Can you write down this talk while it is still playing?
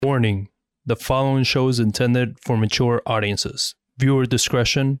Warning: the following show is intended for mature audiences. Viewer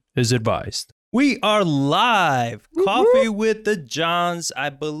discretion is advised. We are live. Coffee with the Johns. I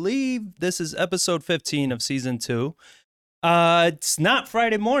believe this is episode 15 of season 2. It's not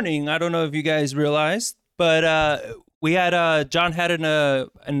Friday morning. I don't know if you guys realized, but we had John had a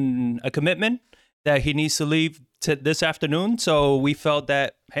commitment that he needs to leave this afternoon. So we felt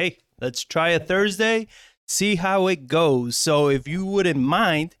that, hey, let's try a Thursday, see how it goes. So if you wouldn't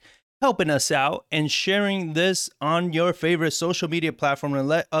mind helping us out and sharing this on your favorite social media platform and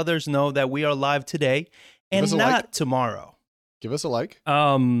let others know that we are live today and not tomorrow. Give us a like.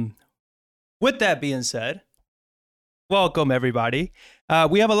 With that being said, welcome everybody.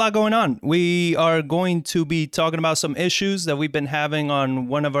 We have a lot going on. We are going to be talking about some issues that we've been having on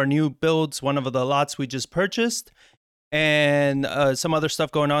one of our new builds, one of the lots we just purchased, and some other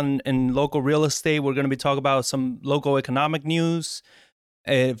stuff going on in local real estate. We're going to be talking about some local economic news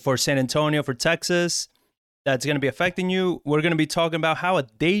for San Antonio, for Texas, that's going to be affecting you. We're going to be talking about how a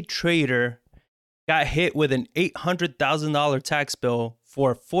day trader got hit with an $800,000 tax bill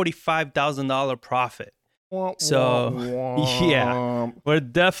for a $45,000 profit. So, yeah, we're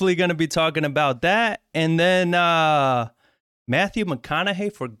definitely going to be talking about that. And then Matthew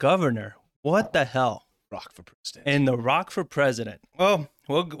McConaughey for governor. What the hell? Rock for president. And The Rock for president. Well,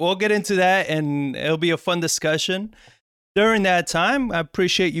 we'll get into that, and it'll be a fun discussion. During that time, I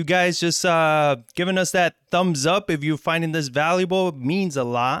appreciate you guys just giving us that thumbs up. If you're finding this valuable, it means a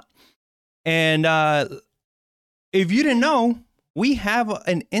lot. And if you didn't know, we have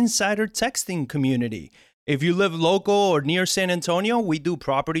an insider texting community. If you live local or near San Antonio, we do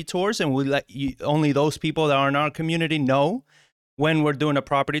property tours, and we let only those people that are in our community know when we're doing a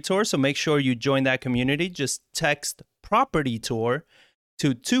property tour. So make sure you join that community. Just text property tour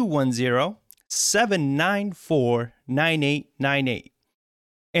to 210-794-9898.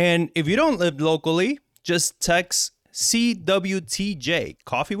 And if you don't live locally, just text CWTJ,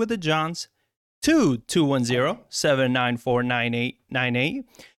 Coffee with the Johns, to 210-794-9898.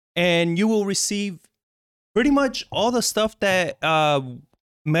 And you will receive pretty much all the stuff that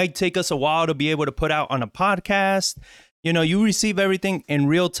might take us a while to be able to put out on a podcast. You know, you receive everything in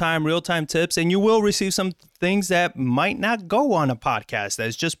real time tips, and you will receive some things that might not go on a podcast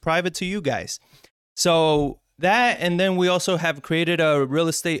that's just private to you guys. So that, and then we also have created a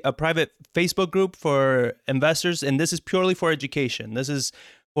private Facebook group for investors, and this is purely for education. This is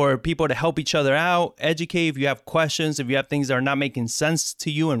for people to help each other out, educate. If you have questions, if you have things that are not making sense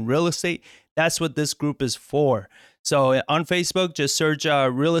to you in real estate, that's what this group is for. So on Facebook, just search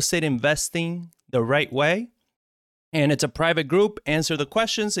Real Estate Investing the Right Way. And it's a private group. Answer the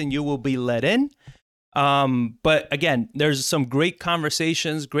questions and you will be let in. But again, there's some great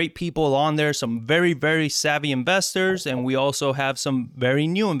conversations, great people on there, some very, very savvy investors. And we also have some very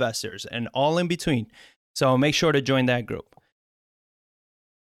new investors and all in between. So make sure to join that group.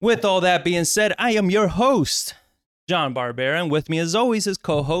 With all that being said, I am your host, John Barbera. And with me as always is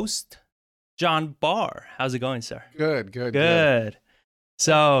co-host, John Barr. How's it going, sir? Good.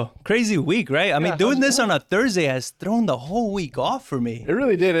 So, crazy week, right? I mean, doing this on a Thursday has thrown the whole week off for me. It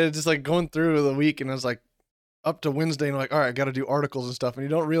really did. It's just like going through the week, and I was like up to Wednesday, and I'm like, all right, I got to do articles and stuff. And you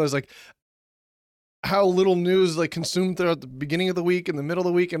don't realize like how little news like consumed throughout the beginning of the week and the middle of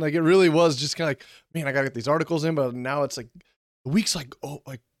the week. And like, it really was just kind of like, man, I got to get these articles in. But now it's like the week's like, oh,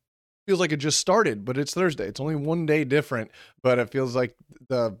 like feels like it just started, but it's Thursday. It's only one day different, but it feels like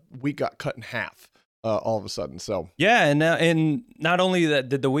the week got cut in half. All of a sudden, so yeah, and not only that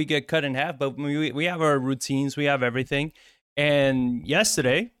did the week get cut in half, but we have our routines, we have everything. And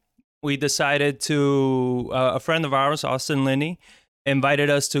yesterday, we decided to a friend of ours, Austin Linney,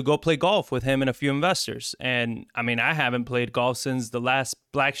 invited us to go play golf with him and a few investors. And I mean, I haven't played golf since the last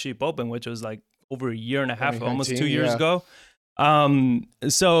Black Sheep Open, which was like over a year and a half, almost 2 years ago.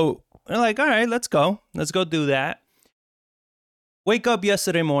 So we're like, all right, let's go do that. Wake up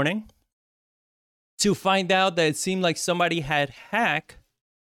yesterday morning to find out that it seemed like somebody had hacked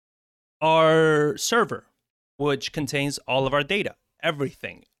our server, which contains all of our data,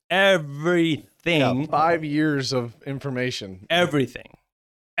 everything. Yeah, 5 years of information. Everything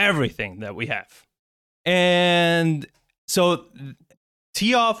that we have. And so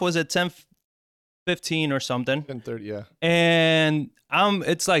tee off was at 10:15 or something. 10:30, yeah. And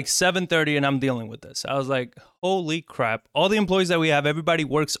it's like 7:30 and I'm dealing with this. I was like, holy crap. All the employees that we have, everybody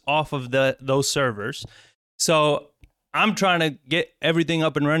works off of those servers. So I'm trying to get everything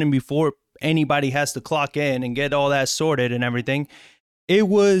up and running before anybody has to clock in and get all that sorted and everything. It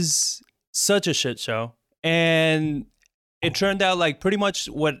was such a shit show. And it turned out like pretty much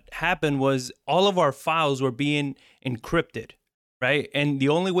what happened was all of our files were being encrypted. right? And the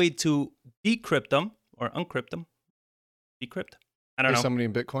only way to decrypt them or uncrypt them, decrypt, I don't Pay know, somebody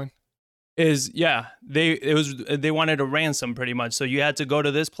in Bitcoin. is they wanted a ransom pretty much. So you had to go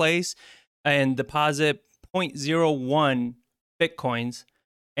to this place and deposit 0.01 Bitcoins,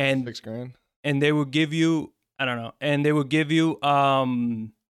 and $6,000. and they would give you, I don't know, and they would give you the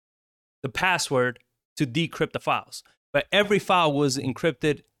password to decrypt the files. But every file was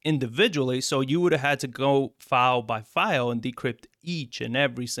encrypted individually, so you would have had to go file by file and decrypt each and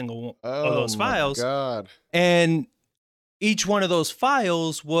every single one of those files. Oh my God. And each one of those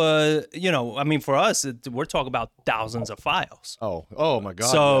files was, I mean, for us, we're talking about thousands of files. Oh my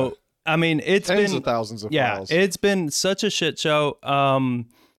God. So, yeah. I mean, it's Tens been of thousands of yeah, files. it's been such a shit show.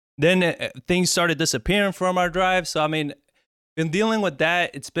 Then things started disappearing from our drive. So, I mean, been dealing with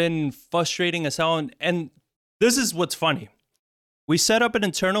that. It's been frustrating as hell. And this is what's funny. We set up an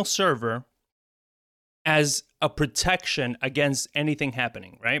internal server as a protection against anything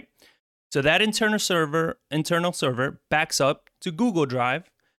happening, right? So that internal server backs up to Google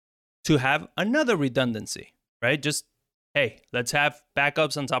Drive to have another redundancy, right? Just, hey, let's have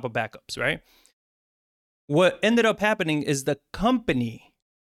backups on top of backups, right? What ended up happening is the company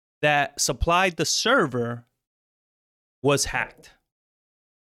that supplied the server was hacked.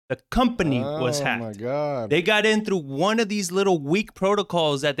 The company was hacked. Oh my God. They got in through one of these little weak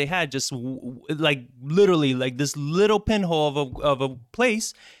protocols that they had, just like literally like this little pinhole of a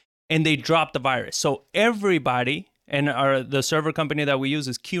place, and they dropped the virus. So everybody, and the server company that we use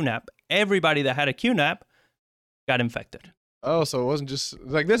is QNAP, everybody that had a QNAP got infected. Oh, so it wasn't just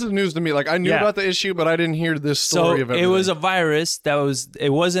like, this is news to me. Like, I knew about the issue, but I didn't hear this story of everything. It was a virus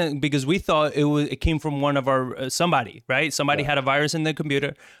it wasn't, because we thought it came from one of our, somebody, right? Somebody had a virus in their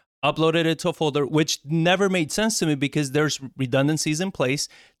computer, uploaded it to a folder, which never made sense to me because there's redundancies in place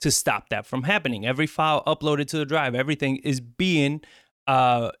to stop that from happening. Every file uploaded to the drive, everything is being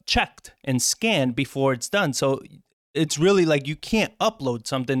checked and scanned before it's done. So it's really like you can't upload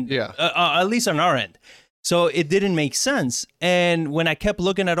something, at least on our end. So it didn't make sense. And when I kept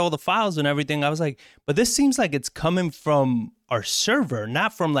looking at all the files and everything, I was like, but this seems like it's coming from our server,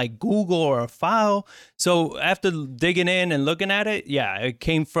 not from like Google or a file. So after digging in and looking at it, it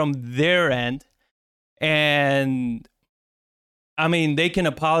came from their end. And I mean, they can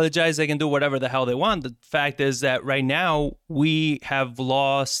apologize. They can do whatever the hell they want. The fact is that right now we have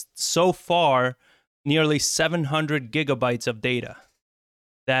lost so far nearly 700 gigabytes of data.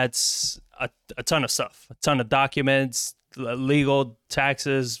 That's a ton of stuff, a ton of documents, legal,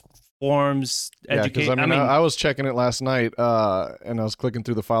 taxes, forms, education. I mean, I was checking it last night, and I was clicking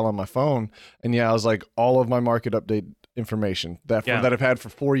through the file on my phone, and I was like, all of my market update information that I've had for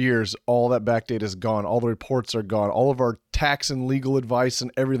 4 years, all that back data is gone. All the reports are gone. All of our tax and legal advice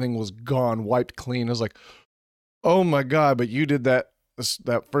and everything was gone, wiped clean. I was like, oh my God! But you did that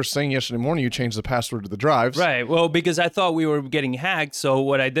first thing yesterday morning. You changed the password to the drives, right? Well, because I thought we were getting hacked. So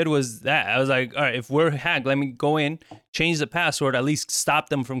what I did was that I was like, all right, if we're hacked, let me go in, change the password, at least stop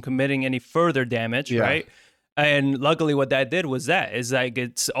them from committing any further damage, right? And luckily what that did was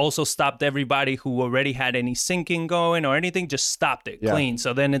it's also stopped everybody who already had any syncing going or anything, just stopped it clean.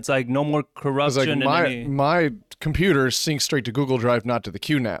 So then it's like no more corruption. Like my computer syncs straight to Google Drive, not to the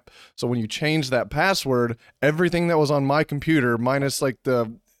QNAP. So when you change that password, everything that was on my computer, minus like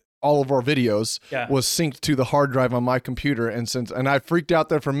all of our videos, was synced to the hard drive on my computer. And I freaked out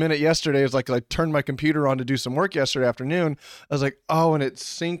there for a minute yesterday. It's like I turned my computer on to do some work yesterday afternoon. I was like, oh, and it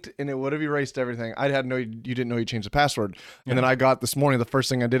synced and it would have erased everything. I had you didn't know you changed the password. And then I got this morning, the first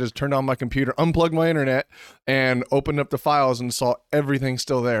thing I did is turned on my computer, unplugged my internet, and opened up the files and saw everything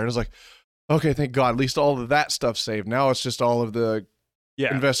still there. And I was like, okay, thank God, at least all of that stuff's saved. Now it's just all of the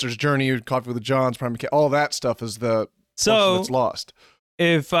Investor's Journey, Coffee with Johns, Prime, all that stuff is the portion that's lost.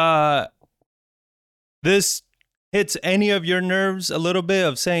 If this hits any of your nerves a little bit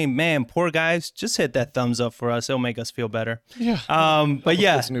of saying, man, poor guys, just hit that thumbs up for us. It'll make us feel better. Yeah. But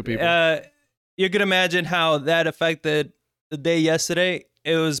new people. You can imagine how that affected the day yesterday.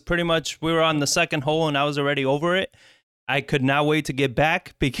 It was pretty much, we were on the second hole and I was already over it. I could not wait to get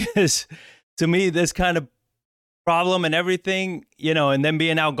back because to me, this kind of problem and everything, and then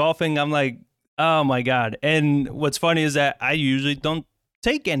being out golfing, I'm like, oh my God. And what's funny is that I usually don't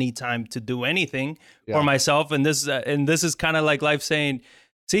take any time to do anything for myself. And this is kind of like life saying,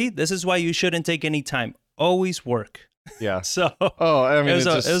 see, this is why you shouldn't take any time. Always work. Yeah. So I mean, it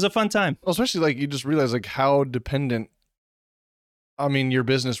was a fun time. Especially like you just realize like how dependent, your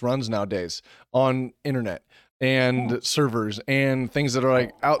business runs nowadays on internet and servers and things that are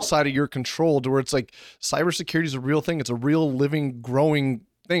like outside of your control, to where it's like cybersecurity is a real thing. It's a real living, growing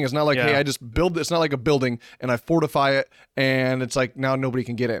thing. It's not like, hey, I just build it. It's not like a building and I fortify it and it's like now nobody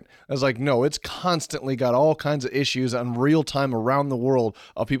can get in. It's like, no, it's constantly got all kinds of issues on real time around the world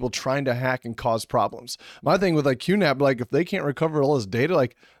of people trying to hack and cause problems. My thing with like QNAP, like if they can't recover all this data,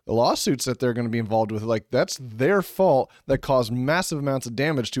 like the lawsuits that they're going to be involved with, like that's their fault that caused massive amounts of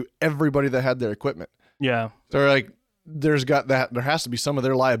damage to everybody that had their equipment. Yeah. They're like, there has to be some of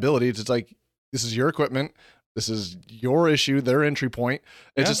their liability. It's like, this is your equipment. This is your issue, their entry point.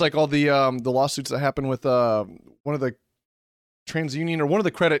 It's just like all the lawsuits that happened with one of the TransUnion or one of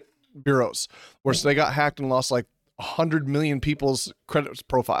the credit bureaus where they got hacked and lost like 100 million people's credit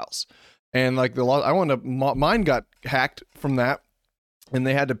profiles. And like mine got hacked from that. And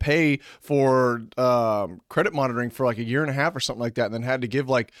they had to pay for credit monitoring for like a year and a half or something like that. And then had to give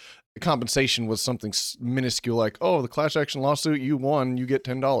like the compensation was something minuscule, like, oh, the class action lawsuit, you won, you get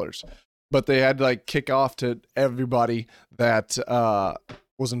 $10. But they had to like kick off to everybody that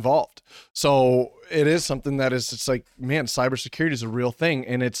was involved. So it is something that is, it's like, man, cybersecurity is a real thing.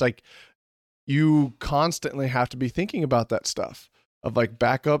 And it's like, you constantly have to be thinking about that stuff of like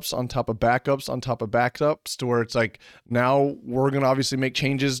backups on top of backups on top of backups, to where it's like, now we're going to obviously make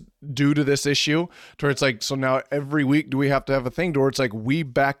changes due to this issue, to where it's like, so now every week do we have to have a thing to where it's like, we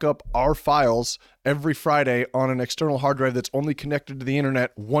back up our files every Friday on an external hard drive that's only connected to the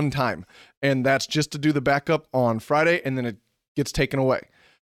internet one time. And that's just to do the backup on Friday, and then it gets taken away.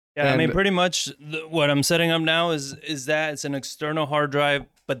 Yeah, I mean, pretty much what I'm setting up now is that it's an external hard drive,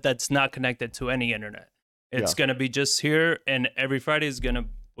 but that's not connected to any internet. It's going to be just here, and every Friday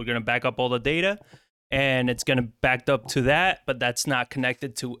we're going to back up all the data, and it's going to back up to that, but that's not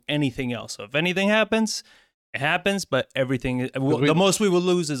connected to anything else. So if anything happens, it happens, but everything, the most we will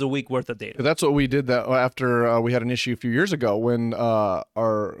lose is a week worth of data. That's what we did that after we had an issue a few years ago when our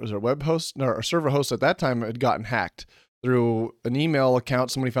server host at that time had gotten hacked through an email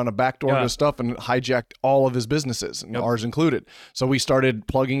account. Somebody found a backdoor to his stuff and hijacked all of his businesses, and ours included. So we started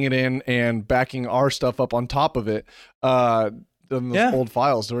plugging it in and backing our stuff up on top of it, in those old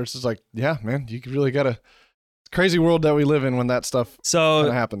files. Where it's just like, yeah, man, you really gotta. Crazy world that we live in when that stuff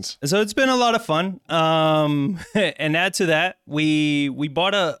happens. So it's been a lot of fun. And add to that, we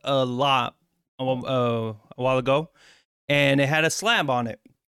bought a lot a while ago, and it had a slab on it.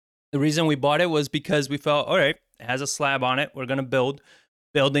 The reason we bought it was because we felt, all right, it has a slab on it. We're going to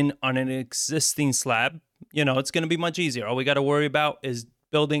building on an existing slab. You know, it's going to be much easier. All we got to worry about is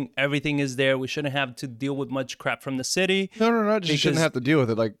building. Everything is there. We shouldn't have to deal with much crap from the city. No. Just shouldn't have to deal with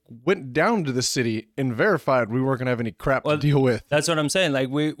it. Like, went down to the city and verified we weren't going to have any crap to deal with. That's what I'm saying. Like,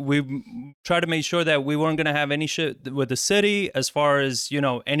 we tried to make sure that we weren't going to have any shit with the city as far as, you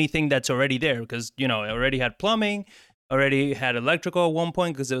know, anything that's already there. Because, you know, it already had plumbing, already had electrical at one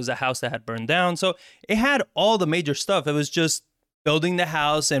point because it was a house that had burned down. So it had all the major stuff. It was just building the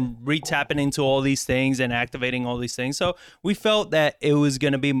house and re-tapping into all these things and activating all these things. So we felt that it was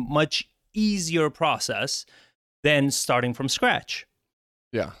going to be much easier process than starting from scratch.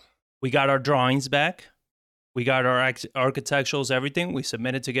 Yeah. We got our drawings back. We got our architecturals, everything. We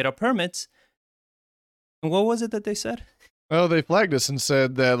submitted to get our permits. And what was it that they said? Well, they flagged us and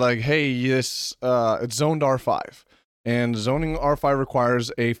said that, like, hey, this it's zoned R5. And zoning R5 requires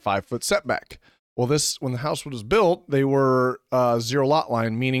a 5-foot setback. Well, when the house was built, they were zero lot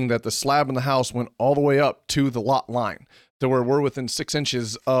line, meaning that the slab in the house went all the way up to the lot line, to where we're within 6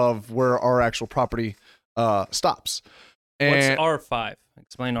 inches of where our actual property stops. And what's R5?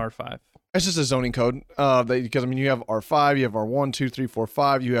 Explain R5. It's just a zoning code. Because I mean, you have R5, you have R1, 2, 3, 4,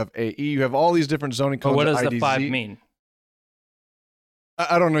 5, you have AE, you have all these different zoning codes. But what does the 5 mean?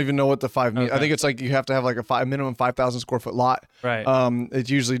 I don't even know what the 5 means. Okay. I think it's like you have to have like a minimum 5,000 square foot lot. Right.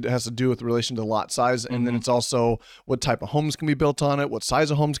 It usually has to do with relation to lot size, and then it's also what type of homes can be built on it, what size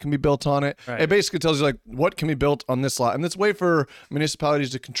of homes can be built on it. Right. It basically tells you like what can be built on this lot, and it's a way for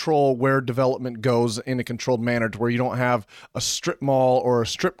municipalities to control where development goes in a controlled manner, to where you don't have a strip mall or a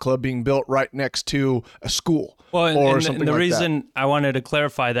strip club being built right next to a school. Well, or and something the like reason I wanted to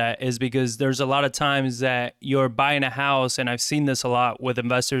clarify that is because there's a lot of times that you're buying a house, and I've seen this a lot with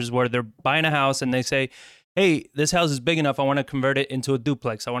investors where they're buying a house and they say, hey, this house is big enough. I want to convert it into a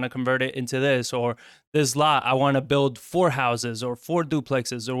duplex. I want to convert it into this, or this lot. I want to build 4 houses or 4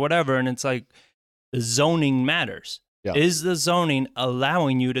 duplexes or whatever. And it's like the zoning matters. Yeah. Is the zoning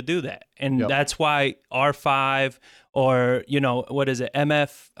allowing you to do that? And that's why R5 or, you know, what is it?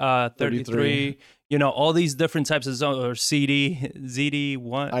 MF 33, you know, all these different types of zones, or CD,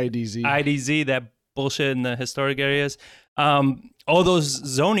 ZD1, IDZ, that bullshit in the historic areas. All those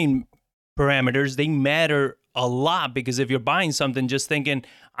zoning parameters, they matter a lot, because if you're buying something just thinking,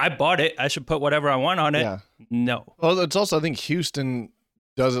 I bought it, I should put whatever I want on it. Yeah. No. Well, it's also, I think Houston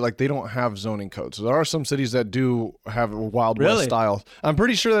does it like they don't have zoning codes. So there are some cities that do have a Wild Really? West style. I'm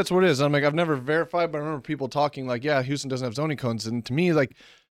pretty sure that's what it is. I'm like, I've never verified, but I remember people talking like, yeah, Houston doesn't have zoning codes. And to me, like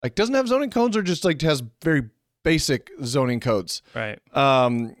doesn't have zoning codes or just like has very basic zoning codes. Right.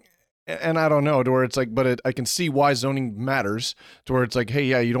 And I don't know to where it's like, but I can see why zoning matters to where it's like, hey,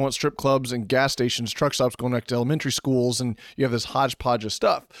 yeah, you don't want strip clubs and gas stations, truck stops going next to elementary schools, and you have this hodgepodge of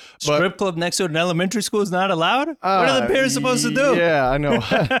stuff. But, Strip club next to an elementary school is not allowed? What are the parents supposed to do? Yeah, I know.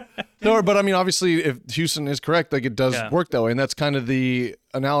 No, but I mean, obviously, if Houston is correct, like it does work that way, and that's kind of the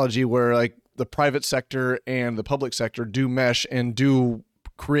analogy where like the private sector and the public sector do mesh and do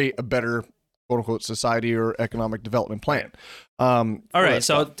create a better quote unquote society or economic development plan. All right.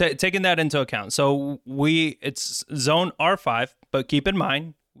 So taking that into account, so it's zone R5, but keep in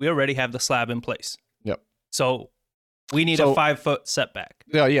mind, we already have the slab in place. Yep. So we need a 5-foot setback.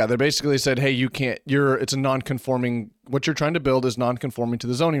 Yeah. They basically said, hey, you can't, it's a non-conforming, what you're trying to build is non-conforming to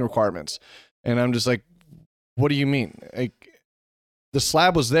the zoning requirements. And I'm just like, what do you mean? Like, the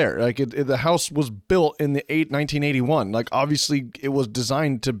slab was there. Like the house was built in the 1981. Like obviously it was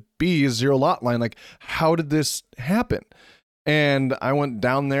designed to be a zero lot line. Like how did this happen? And I went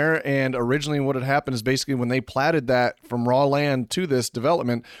down there, and originally what had happened is basically when they platted that from raw land to this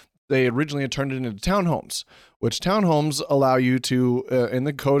development, they originally had turned it into townhomes, which townhomes allow you to, in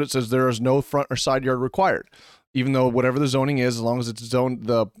the code, it says there is no front or side yard required, even though whatever the zoning is, as long as it's zoned,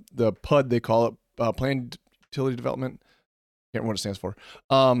 the PUD, they call it, Planned Utility Development. Can't remember what it stands for,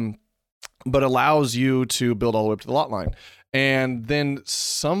 but allows you to build all the way up to the lot line. And then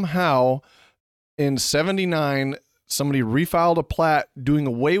somehow in 79, somebody refiled a plat doing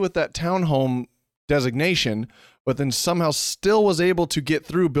away with that townhome designation, but then somehow still was able to get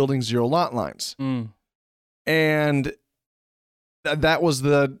through building zero lot lines. And that was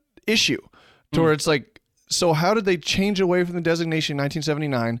the issue to where it's like, so how did they change away from the designation in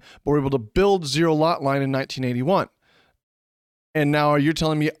 1979, but were able to build zero lot line in 1981? And now you're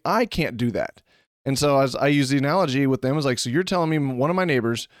telling me I can't do that. And so as I use the analogy with them, is like, so you're telling me one of my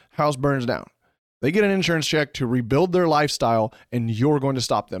neighbors' house burns down. They get an insurance check to rebuild their lifestyle, and you're going to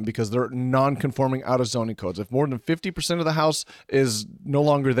stop them because they're non-conforming out of zoning codes. If more than 50% of the house is no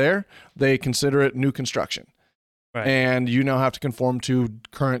longer there, they consider it new construction. Right. And you now have to conform to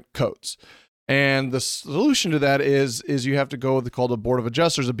current codes. And the solution to that is you have to go with called a Board of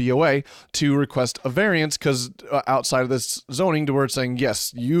Adjusters, a BOA, to request a variance because outside of this zoning to where it's saying,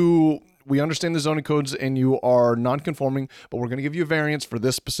 yes, we understand the zoning codes and you are non-conforming, but we're going to give you a variance for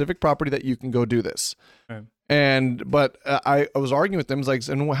this specific property that you can go do this. Right. But I was arguing with them, I was like,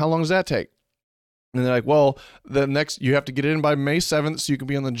 and how long does that take? And they're like, well, you have to get it in by May 7th so you can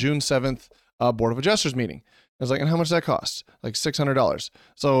be on the June 7th Board of Adjusters meeting. I was like, and how much does that cost? Like $600.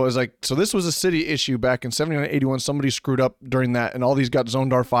 So it was like, so this was a city issue back in 79, 81. Somebody screwed up during that, and all these got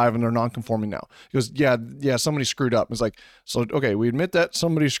zoned R5 and they're non-conforming now. He goes, yeah, somebody screwed up. It's like, so, okay, we admit that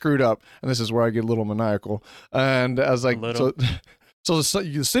somebody screwed up, and this is where I get a little maniacal. And I was like, so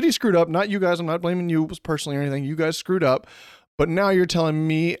the city screwed up, not you guys. I'm not blaming you personally or anything. You guys screwed up. But now you're telling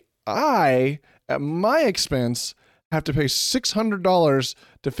me I, at my expense, have to pay $600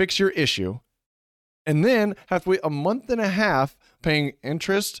 to fix your issue, and then have to wait a month and a half paying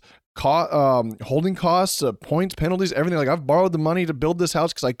interest, holding costs, points, penalties, everything. Like I've borrowed the money to build this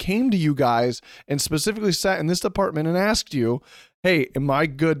house because I came to you guys and specifically sat in this department and asked you, hey, am I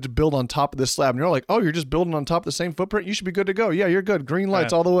good to build on top of this slab? And you're like, oh, you're just building on top of the same footprint? You should be good to go. Yeah, you're good. Green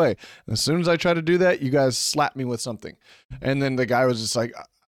lights all the way. And as soon as I try to do that, you guys slap me with something. And then the guy was just like,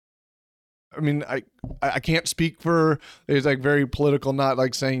 I mean, I can't speak for, it's like very political, not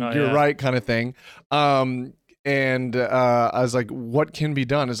like saying you're right kind of thing. And I was like, what can be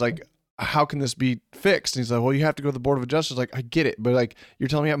done? Is like, how can this be fixed? And he's like, well, you have to go to the Board of Adjusters. Like, I get it, but like, you're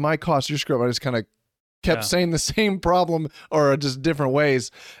telling me at my cost, you're screwed up. I just kind of kept saying the same problem or just different ways.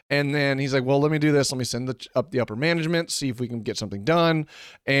 And then he's like, well, let me do this. Let me send up the upper management, see if we can get something done.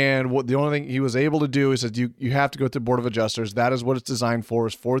 And the only thing he was able to do is that you have to go to the Board of Adjusters. That is what it's designed for,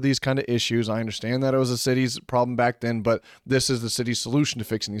 is for these kind of issues. I understand that it was a city's problem back then, but this is the city's solution to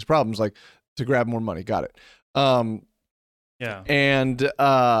fixing these problems, like to grab more money. Got it. And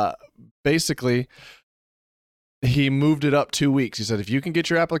basically he moved it up 2 weeks. He said, if you can get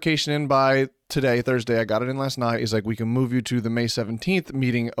your application in by today, Thursday, I got it in last night. He's like, we can move you to the May 17th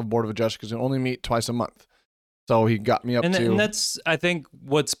meeting of Board of Adjusters because they only meet twice a month. So he got me up to... And that's, I think,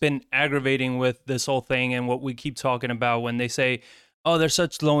 what's been aggravating with this whole thing and what we keep talking about when they say, oh, there's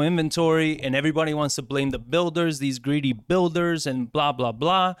such low inventory and everybody wants to blame the builders, these greedy builders and blah, blah,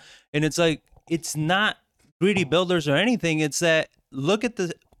 blah. And it's like, it's not greedy builders or anything. It's that, look at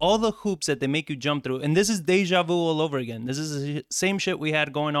the all the hoops that they make you jump through. And this is deja vu all over again. This is the same shit we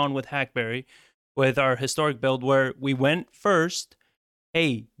had going on with Hackberry, with our historic build, where we went first.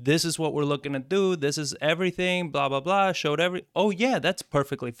 Hey, this is what we're looking to do. This is everything, blah, blah, blah. Oh, yeah, that's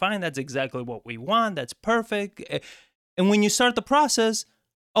perfectly fine. That's exactly what we want. That's perfect. And when you start the process,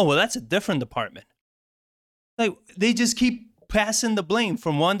 oh, well, that's a different department. Like, they just keep passing the blame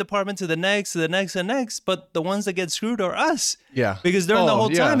from one department to the next, to the next, and next. But the ones that get screwed are us. Yeah. Because during the whole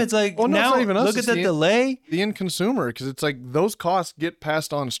time, it's like, now not even us, look at the delay. The end consumer, because it's like those costs get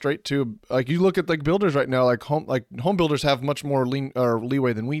passed on straight to, like, you look at like builders right now, like home builders have much more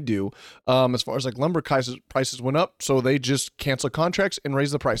leeway than we do. As far as like lumber prices went up, so they just cancel contracts and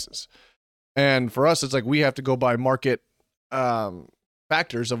raise the prices. And for us, it's like we have to go by market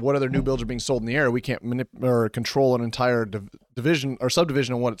factors of what other new builds are being sold in the area. We can't or control an entire division or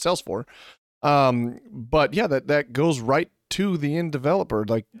subdivision on what it sells for. But yeah, that goes right to the end developer.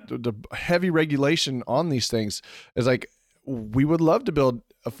 Like the heavy regulation on these things is like, we would love to build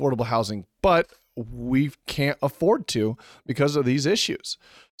affordable housing, but we can't afford to because of these issues.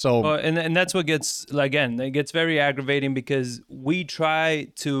 So, and that's what gets, again, it gets very aggravating because we try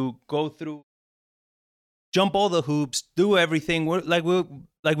to go through, jump all the hoops, do everything. Like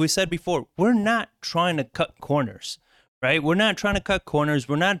we said before, we're not trying to cut corners, right? We're not trying to cut corners.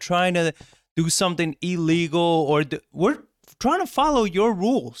 We're not trying to do something illegal, we're trying to follow your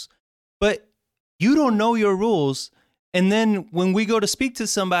rules. But you don't know your rules. And then when we go to speak to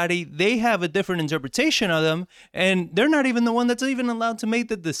somebody, they have a different interpretation of them, and they're not even the one that's even allowed to make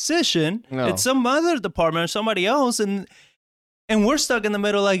the decision. No. It's some other department or somebody else, and we're stuck in the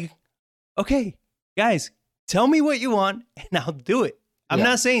middle like, okay, guys, tell me what you want, and I'll do it. I'm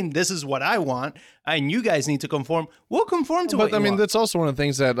not saying this is what I want, and you guys need to conform. We'll conform to what you want. But, I mean, that's also one of the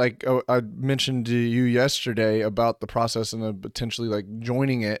things that, like, I mentioned to you yesterday about the process and potentially, like,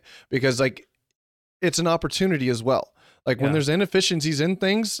 joining it, because, like, it's an opportunity as well. Like when there's inefficiencies in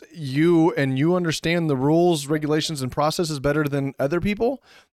things, you understand the rules, regulations, and processes better than other people,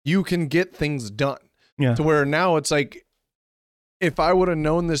 you can get things done. Yeah. To where now it's like, if I would have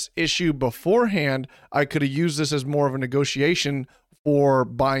known this issue beforehand, I could have used this as more of a negotiation for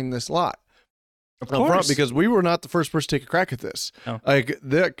buying this lot. Of course. Because we were not the first person to take a crack at this. No. Like,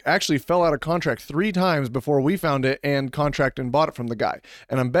 they actually fell out of contract 3 times before we found it and contracted and bought it from the guy.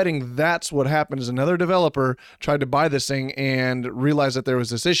 And I'm betting that's what happened is another developer tried to buy this thing and realized that there was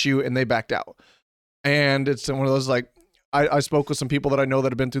this issue and they backed out. And it's one of those, like, I spoke with some people that I know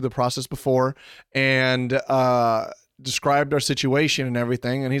that have been through the process before and described our situation and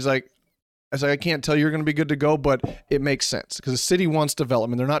everything. And he's like, I can't tell you you're going to be good to go, but it makes sense because the city wants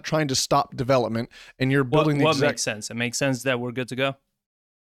development. They're not trying to stop development, and you're building what makes sense? It makes sense that we're good to go?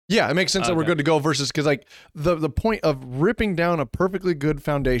 Yeah, it makes sense that we're good to go versus because, like, the point of ripping down a perfectly good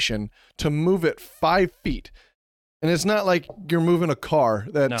foundation to move it 5 feet, and it's not like you're moving a car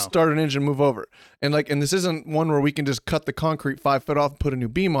that start an engine, move over. And this isn't one where we can just cut the concrete 5 foot off and put a new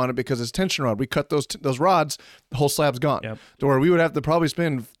beam on it because it's tension rod. We cut those rods, the whole slab's gone. Yep. To where we would have to probably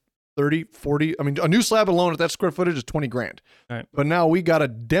spend 30, 40. I mean, a new slab alone at that square footage is 20 grand. Right. But now we got to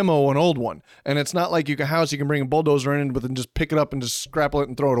demo an old one. And it's not like you can bring a bulldozer in and just pick it up and just scrapple it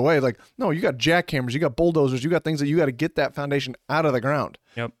and throw it away. Like, no, you got jackhammers, you got bulldozers, you got things that you got to get that foundation out of the ground.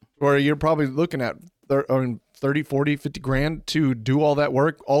 Yep. Or you're probably looking at 30, 40, 50 grand to do all that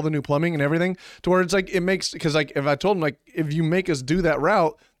work, all the new plumbing and everything, to where it's like, it makes, because like if I told him, like, if you make us do that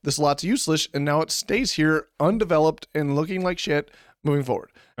route, this lot's useless and now it stays here undeveloped and looking like shit moving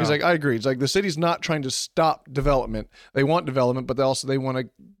forward. He's like, I agree. It's like the city's not trying to stop development. They want development, but they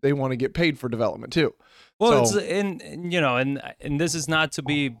want to get paid for development too. Well, so, and this is not to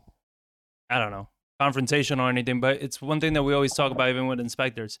be, I don't know, confrontational or anything, but it's one thing that we always talk about even with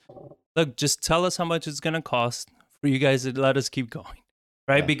inspectors. Look, just tell us how much it's going to cost for you guys to let us keep going,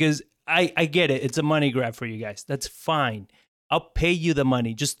 right? Yeah. Because I get it. It's a money grab for you guys. That's fine. I'll pay you the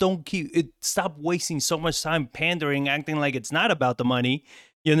money. Just don't stop wasting so much time pandering, acting like it's not about the money.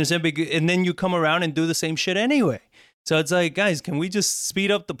 You understand? And then you come around and do the same shit anyway. So it's like, guys, can we just speed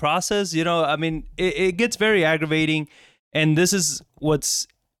up the process? I mean, it gets very aggravating. And this is what's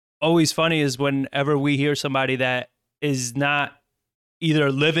always funny is whenever we hear somebody that is not either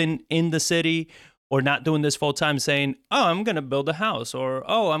living in the city or not doing this full time saying, oh, I'm going to build a house, or,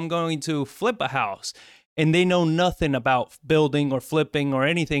 oh, I'm going to flip a house. And they know nothing about building or flipping or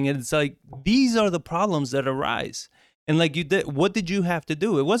anything. And it's like, these are the problems that arise. And like what did you have to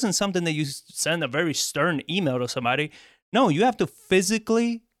do? It wasn't something that you send a very stern email to somebody. No, you have to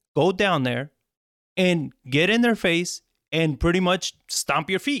physically go down there and get in their face and pretty much stomp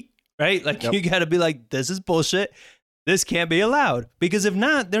your feet, right? Like, you got to be like, this is bullshit. this can't be allowed. Because if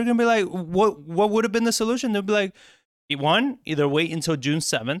not, they're going to be like, what would have been the solution? They'll be like, one, either wait until June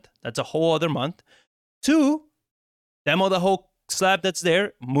 7th. That's a whole other month. Two, demo the whole slab that's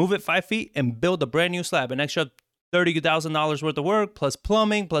there, move it 5 feet, and build a brand new slab. An extra $30,000 worth of work, plus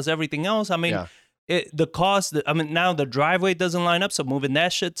plumbing, plus everything else. I mean, the cost, now the driveway doesn't line up, so moving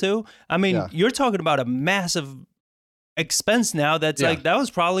that shit too. I mean, you're talking about a massive expense now that's like, that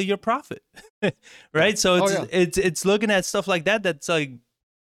was probably your profit, right? So it's looking at stuff like that that's like,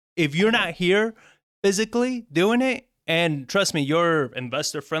 if you're not here physically doing it, and trust me, you're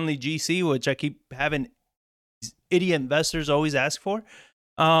investor-friendly GC, which I keep having idiot investors always ask for,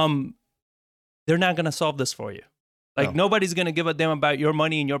 they're not going to solve this for you. Like, nobody's going to give a damn about your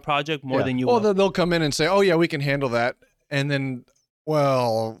money and your project more than you will. Well, they'll come in and say, oh, yeah, we can handle that. And then,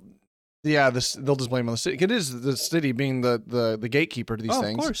 well, they'll just blame on the city. It is the city being the gatekeeper to these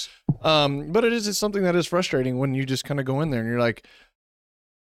things. Of course. But it's something that is frustrating when you just kind of go in there and you're like,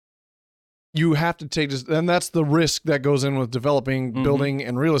 you have to take this, and that's the risk that goes in with developing, building,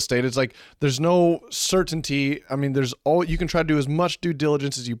 and real estate. It's like there's no certainty. I mean, you can try to do as much due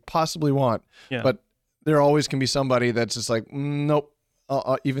diligence as you possibly want, but there always can be somebody that's just like, nope,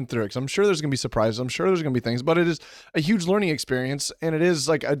 even through it. Because I'm sure there's going to be surprises. I'm sure there's going to be things, but it is a huge learning experience, and it is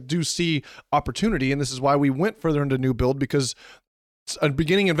like I do see opportunity, and this is why we went further into new build, because a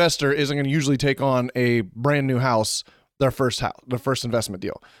beginning investor isn't going to usually take on a brand new house. Their first investment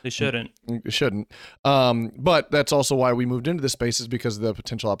deal. They shouldn't. But that's also why we moved into this space, is because of the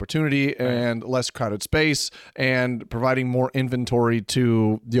potential opportunity and less crowded space and providing more inventory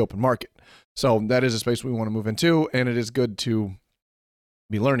to the open market. So that is a space we want to move into, and it is good to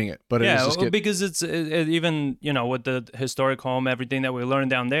be learning it. But because it's even, with the historic home, everything that we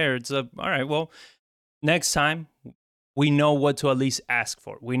learned down there, it's all right, well, next time we know what to at least ask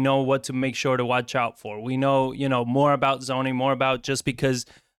for. We know what to make sure to watch out for. We know, more about zoning, more about, just because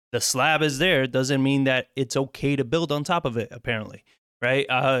the slab is there doesn't mean that it's okay to build on top of it, apparently, right?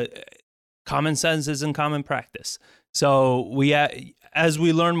 Common sense isn't common practice. So as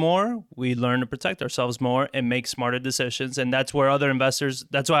we learn more, we learn to protect ourselves more and make smarter decisions. And that's where other investors,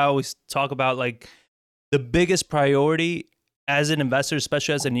 that's why I always talk about, like, the biggest priority as an investor,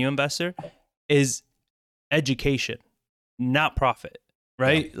 especially as a new investor, is education. Not profit,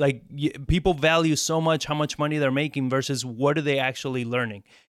 right? Like, people value so much how much money they're making versus what are they actually learning.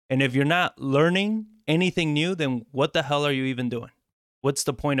 And if you're not learning anything new, then what the hell are you even doing? What's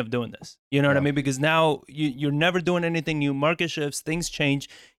the point of doing this? You know what I mean? Because now you're never doing anything new. Market shifts, things change.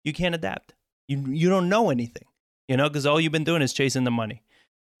 You can't adapt. You don't know anything, because all you've been doing is chasing the money.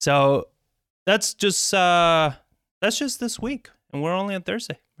 So that's just this week, and we're only on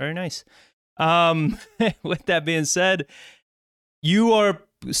Thursday. Very nice. With that being said, you are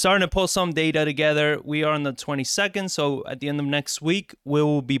starting to pull some data together. We are on the 22nd, so at the end of next week, we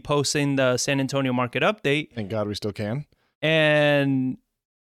will be posting the San Antonio market update. Thank God we still can. And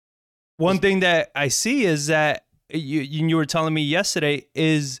one thing that I see is that you were telling me yesterday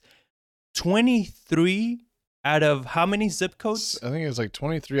is 23 out of how many zip codes? I think it was like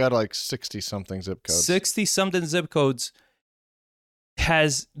 23 out of like 60-something zip codes. 60-something zip codes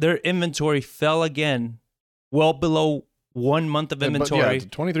has their inventory fell again, well below 1 month of inventory.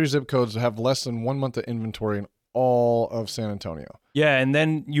 23 zip codes have less than 1 month of inventory in all of San Antonio. Yeah, and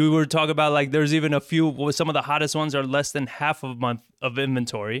then you were talking about, like, there's even a few, some of the hottest ones are less than half a month of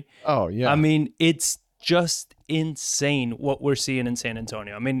inventory. Oh, yeah. I mean, it's just insane what we're seeing in San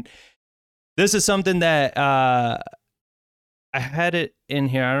Antonio. I mean, this is something that I had it in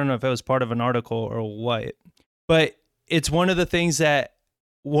here. I don't know if it was part of an article or what, but it's one of the things that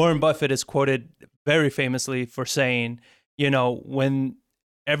Warren Buffett is quoted very famously for saying, when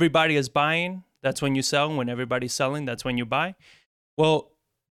everybody is buying, that's when you sell. When everybody's selling, that's when you buy. Well,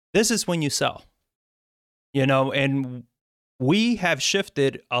 this is when you sell, and we have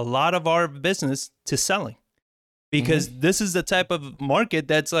shifted a lot of our business to selling, because this is the type of market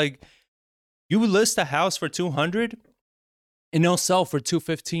that's like, you list a house for 200 and they'll sell for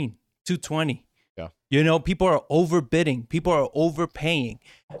 215, 220. Yeah. People are overbidding. People are overpaying.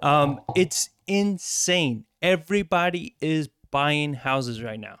 It's insane. Everybody is buying houses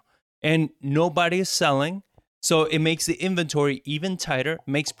right now, and nobody is selling. So it makes the inventory even tighter,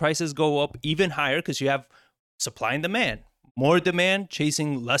 makes prices go up even higher, because you have supply and demand. More demand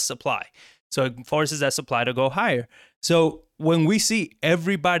chasing less supply. So it forces that supply to go higher. So when we see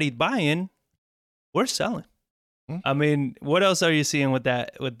everybody buying, we're selling. I mean, what else are you seeing with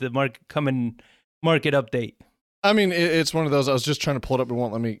that, with the market update? I mean, it's one of those, I was just trying to pull it up, it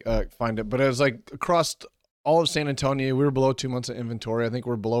won't let me find it, but it was like across all of San Antonio, we were below 2 months of inventory. I think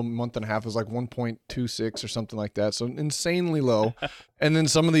we're below a month and a half. It was like 1.26 or something like that. So insanely low. And then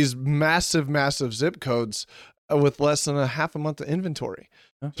some of these massive zip codes with less than a half a month of inventory.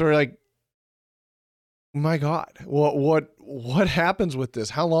 Huh? So we're like, my God, what happens with this?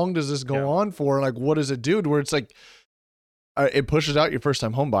 How long does this go on for? Like, what does it do? Where it's like, it pushes out your first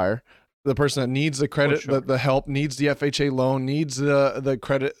time home buyer, the person that needs the credit, the help, needs the FHA loan, needs the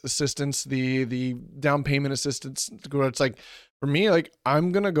credit assistance, the down payment assistance. It's like, for me, like,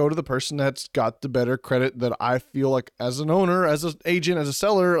 I'm going to go to the person that's got the better credit that I feel like as an owner, as an agent, as a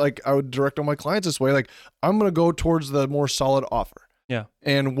seller, like I would direct all my clients this way. Like, I'm going to go towards the more solid offer. Yeah.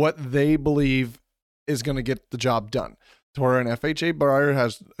 And what they believe is going to get the job done. To where an FHA buyer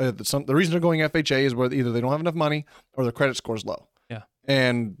has the reason they're going FHA is where either they don't have enough money or their credit score is low. Yeah.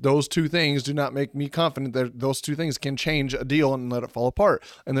 And those two things do not make me confident that those two things can change a deal and let it fall apart.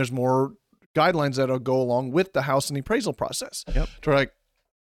 And there's more guidelines that'll go along with the house and the appraisal process. Yep. To where, like,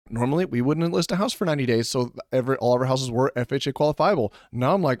 normally we wouldn't list a house for 90 days. So all of our houses were FHA qualifiable.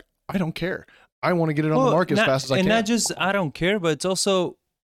 Now I'm like, I don't care. I want to get it on the market as fast as I can. And not just, I don't care, but it's also,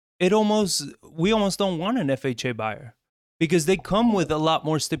 we almost don't want an FHA buyer because they come with a lot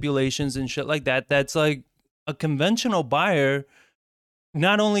more stipulations and shit like that. That's like a conventional buyer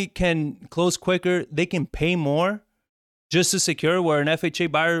not only can close quicker, they can pay more just to secure, where an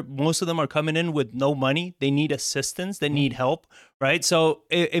FHA buyer, most of them are coming in with no money. They need assistance. They need help, right? So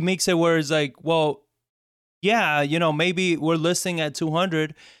it makes it where it's like, well, yeah, maybe we're listing at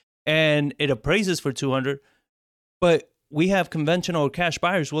 200 and it appraises for 200, but we have conventional cash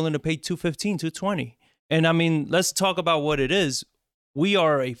buyers willing to pay 215, 220. And I mean, let's talk about what it is. We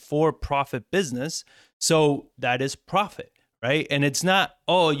are a for-profit business, so that is profit, right? And it's not,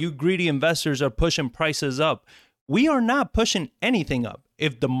 oh, you greedy investors are pushing prices up. We are not pushing anything up.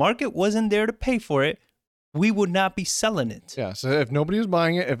 If the market wasn't there to pay for it, we would not be selling it. Yeah, so if nobody was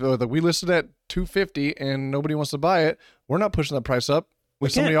buying it, if we listed at 250 and nobody wants to buy it, we're not pushing the price up.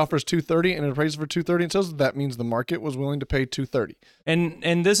 If somebody offers 230 and it appraises for 230 and sells, that means the market was willing to pay 230.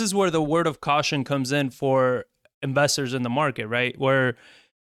 And this is where the word of caution comes in for investors in the market, right? Where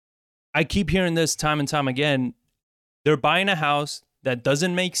I keep hearing this time and time again. They're buying a house that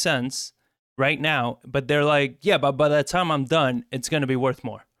doesn't make sense right now, but they're like, yeah, but by the time I'm done, it's going to be worth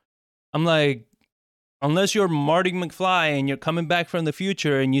more. I'm like, unless you're Marty McFly and you're coming back from the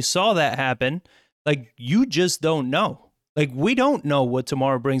future and you saw that happen, like, you just don't know. Like, we don't know what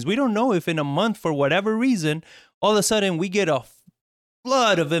tomorrow brings. We don't know if in a month, for whatever reason, all of a sudden we get a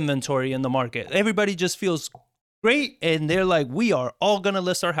flood of inventory in the market. Everybody just feels great, and they're like, we are all going to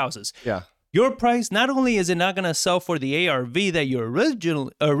list our houses. Yeah. Your price, not only is it not going to sell for the ARV that you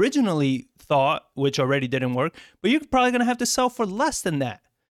originally thought, which already didn't work, but you're probably going to have to sell for less than that,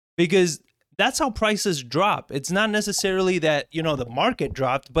 because that's how prices drop. It's not necessarily that, the market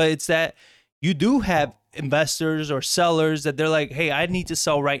dropped, but it's that you do have investors or sellers that they're like, hey, I need to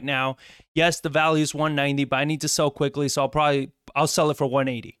sell right now. Yes, the value is 190, but I need to sell quickly. So I'll sell it for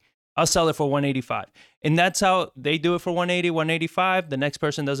 180. I'll sell it for 185. And that's how they do it for 180, 185. The next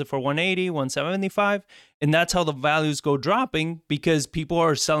person does it for 180, 175. And that's how the values go dropping, because people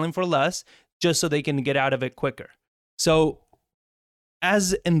are selling for less just so they can get out of it quicker. So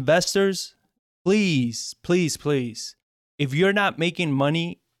as investors, please, please, please, if you're not making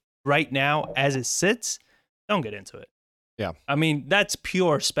money right now as it sits, don't get into it. Yeah. I mean, that's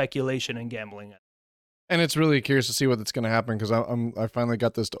pure speculation and gambling. And it's really curious to see what's going to happen, because I finally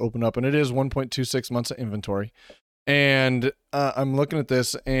got this to open up, and it is 1.26 months of inventory. And I'm looking at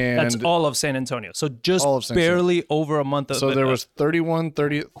this, and that's all of San Antonio. So just barely over a month. So there was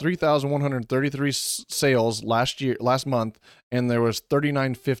 3,133 sales last month, and there was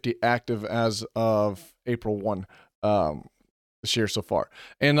 3,950 active as of April 1. This year so far.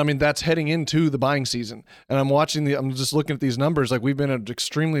 And I mean, that's heading into the buying season. And I'm just looking at these numbers. Like, we've been at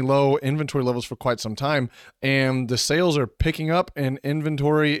extremely low inventory levels for quite some time, and the sales are picking up, and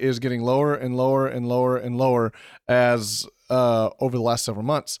inventory is getting lower and lower and lower and lower as over the last several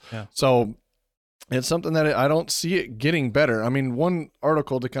months. Yeah. So it's something that I don't see it getting better. I mean, one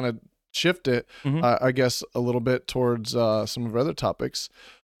article to kind of shift it, I guess, a little bit towards some of our other topics.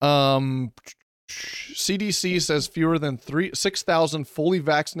 CDC says fewer than 6,000 fully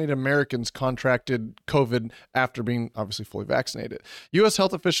vaccinated Americans contracted COVID after being obviously fully vaccinated. U.S.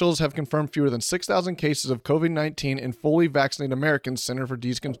 health officials have confirmed fewer than 6,000 cases of COVID-19 in fully vaccinated Americans. Center for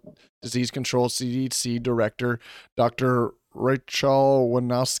Disease Control CDC Director Dr. Rachel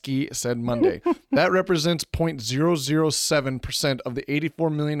Wanowski said Monday. That represents 0.007% of the 84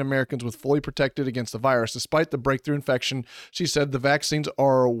 million Americans with fully protected against the virus. Despite the breakthrough infection, she said the vaccines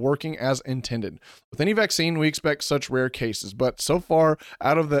are working as intended. With any vaccine, we expect such rare cases, but so far,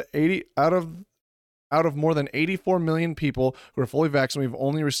 out of more than 84 million people who are fully vaccinated, we've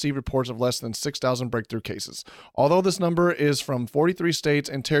only received reports of less than 6,000 breakthrough cases. Although this number is from 43 states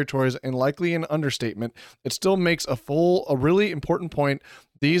and territories and likely an understatement, it still makes a really important point.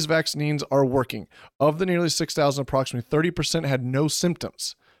 These vaccines are working. Of the nearly 6,000, approximately 30% had no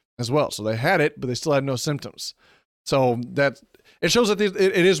symptoms as well. So they had it, but they still had no symptoms. So that it shows that it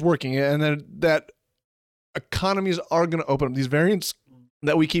is working, and that economies are going to open up. These variants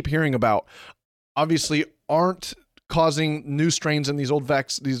that we keep hearing about obviously aren't causing new strains in these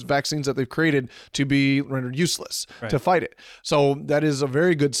vaccines that they've created to be rendered useless to fight it. So that is a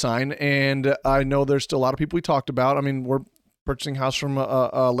very good sign. And I know there's still a lot of people we talked about. I mean, we're purchasing a house from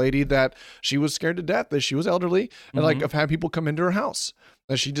a lady that she was scared to death, that she was elderly. And like, I've had people come into her house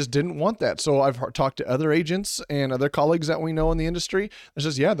that she just didn't want that. So I've talked to other agents and other colleagues that we know in the industry that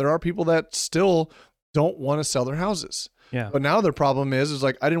says, yeah, there are people that still don't want to sell their houses. Yeah. But now their problem is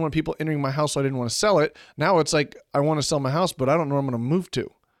like, I didn't want people entering my house, so I didn't want to sell it. Now it's like, I want to sell my house, but I don't know where I'm going to move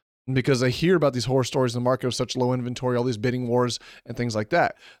to, because I hear about these horror stories in the market of such low inventory, all these bidding wars and things like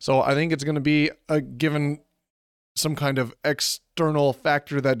that. So I think it's going to be given some kind of external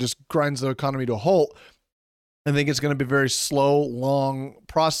factor that just grinds the economy to a halt. I think it's going to be a very slow, long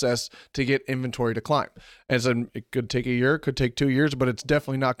process to get inventory to climb. As in, it could take a year, could take 2 years, but it's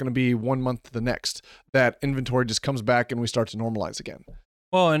definitely not going to be 1 month to the next that inventory just comes back and we start to normalize again.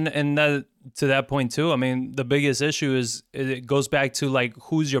 Well, and that, to that point too, I mean, the biggest issue is it goes back to like,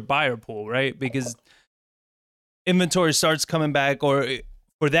 who's your buyer pool, right? Because inventory starts coming back, or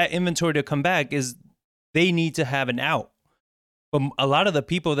for that inventory to come back, is they need to have an out. But a lot of the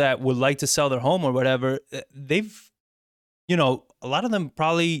people that would like to sell their home or whatever, they've, a lot of them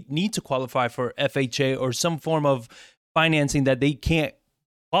probably need to qualify for FHA or some form of financing that they can't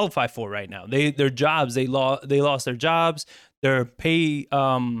qualify for right now. Their jobs, they lost their jobs. Their pay,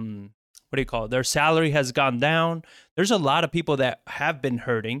 their salary has gone down. There's a lot of people that have been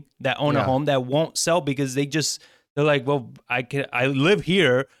hurting, that own a home, that won't sell because they're like, well, I live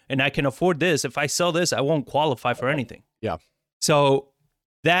here and I can afford this. If I sell this, I won't qualify for anything. Yeah. So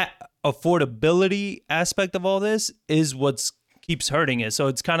that affordability aspect of all this is what keeps hurting it. So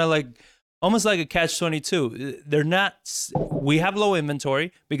it's kind of like almost like a catch-22. We have low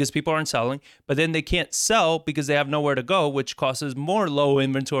inventory because people aren't selling, but then they can't sell because they have nowhere to go, which causes more low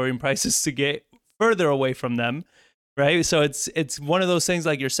inventory and prices to get further away from them, right? So it's one of those things,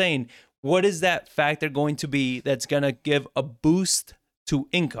 like you're saying, what is that factor going to be that's going to give a boost to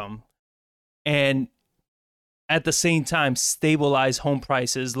income and at the same time stabilize home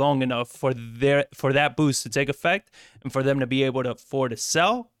prices long enough for that boost to take effect and for them to be able to afford to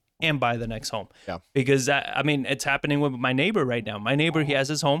sell and buy the next home? Yeah. Because it's happening with my neighbor right now. My neighbor, he has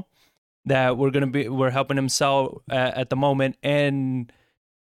his home that we're helping him sell at the moment, and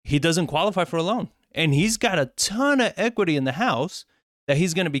he doesn't qualify for a loan. And he's got a ton of equity in the house that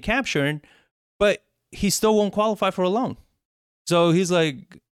he's going to be capturing, but he still won't qualify for a loan. So he's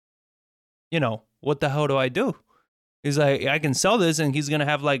like, what the hell do I do? He's like, I can sell this, and he's going to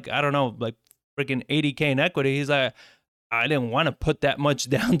have like, I don't know, like freaking 80K in equity. He's like, I didn't want to put that much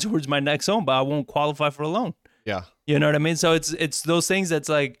down towards my next home, but I won't qualify for a loan. Yeah. You know what I mean? So it's those things that's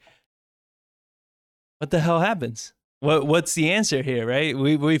like, what the hell happens? What's the answer here, right?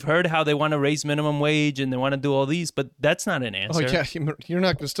 We've heard how they want to raise minimum wage and they want to do all these, but that's not an answer. Oh yeah,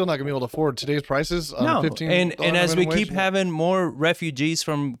 you're still not gonna be able to afford today's prices. No, and as we keep having more refugees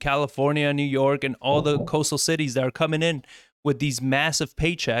from California, New York, and all the coastal cities that are coming in with these massive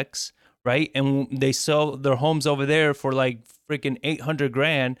paychecks, right? And they sell their homes over there for like freaking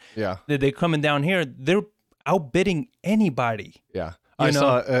 $800,000. Yeah, they're coming down here. They're outbidding anybody. Yeah. I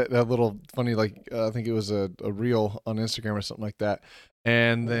saw a little funny, like, I think it was a reel on Instagram or something like that.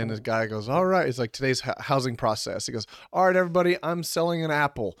 And then this guy goes, all right, it's like today's housing process. He goes, all right, everybody, I'm selling an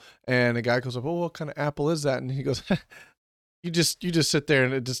apple. And the guy goes, well, what kind of apple is that? And he goes, you just sit there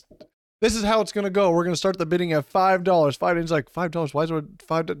and this is how it's going to go. We're going to start the bidding at $5. And he's like, $5? Why is it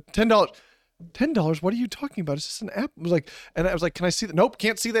 $10? $10? What are you talking about? It's just an apple. I was like, can I see that? Nope,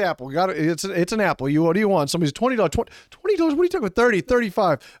 can't see the apple. We got it. It's an apple. What do you want? Somebody's $20. $20? What are you talking about? 30,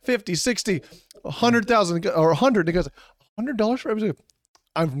 35, 50, 60, 100,000 or 100. He goes, $100 for everything.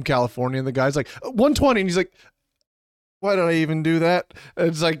 I'm from California, and the guy's like, $120, and he's like, why did I even do that?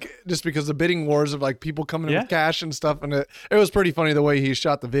 It's like just because the bidding wars of like people coming in Yeah. with cash and stuff, and it was pretty funny the way he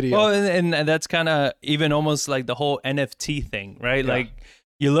shot the video. Well, and that's kind of even almost like the whole NFT thing, right? Yeah. Like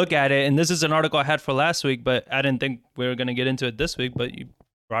you look at it, and this is an article I had for last week, but I didn't think we were going to get into it this week, but you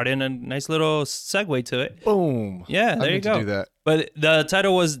brought in a nice little segue to it. Boom. Yeah, I there you meant go. to do that. But the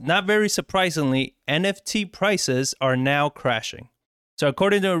title was, not very surprisingly, NFT prices are now crashing. So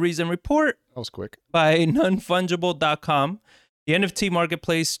according to a recent report That was quick. by nonfungible.com, the NFT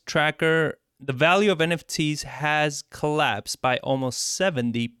marketplace tracker, the value of NFTs has collapsed by almost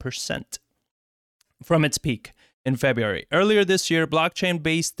 70% from its peak in February. Earlier this year,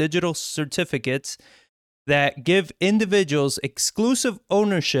 blockchain-based digital certificates that give individuals exclusive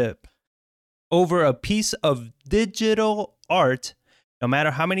ownership over a piece of digital art, no matter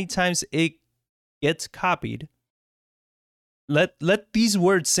how many times it gets copied. Let these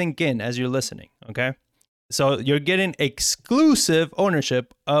words sink in as you're listening, okay? So you're getting exclusive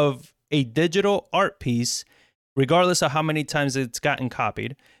ownership of a digital art piece, regardless of how many times it's gotten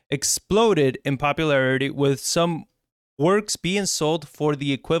copied, exploded in popularity, with some works being sold for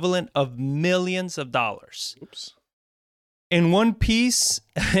the equivalent of millions of dollars. Oops. In one piece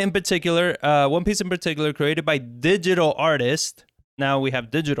in particular created by digital artist. Now we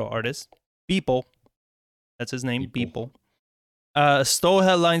have digital artist, Beeple. That's his name, Beeple. Stole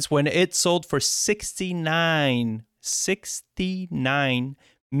headlines when it sold for $69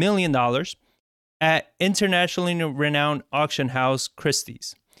 million at internationally renowned auction house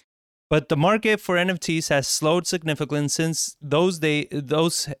Christie's. But the market for NFTs has slowed significantly since those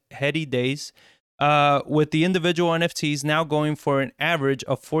heady days, with the individual NFTs now going for an average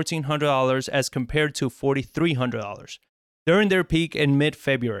of $1,400 as compared to $4,300 during their peak in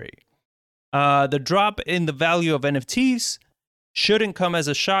mid-February. The drop in the value of NFTs shouldn't come as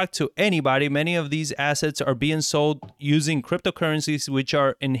a shock to anybody. Many of these assets are being sold using cryptocurrencies, which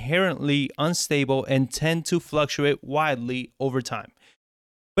are inherently unstable and tend to fluctuate wildly over time.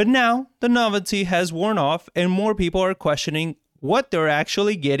 But now the novelty has worn off and more people are questioning what they're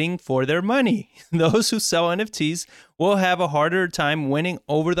actually getting for their money. Those who sell NFTs will have a harder time winning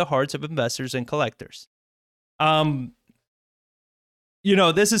over the hearts of investors and collectors.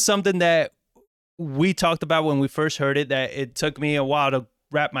 This is something that we talked about when we first heard it, that it took me a while to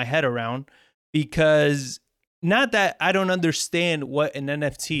wrap my head around, because not that I don't understand what an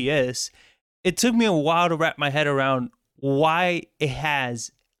NFT is. It took me a while to wrap my head around why it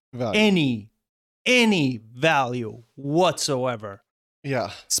has Value. any value whatsoever.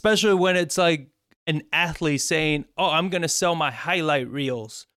 Yeah. Especially when it's like an athlete saying, "Oh, I'm going to sell my highlight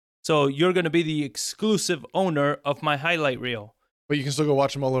reels. So you're going to be the exclusive owner of my highlight reel." But you can still go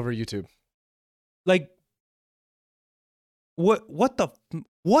watch them all over YouTube. Like, what?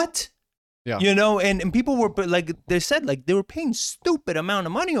 Yeah. And people were, like they said, like they were paying stupid amount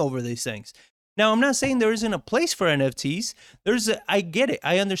of money over these things. Now, I'm not saying there isn't a place for NFTs. I get it.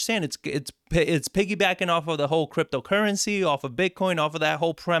 I understand. It's piggybacking off of the whole cryptocurrency, off of Bitcoin, off of that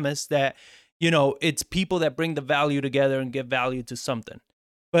whole premise that, it's people that bring the value together and give value to something.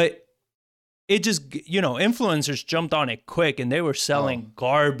 But it just, influencers jumped on it quick and they were selling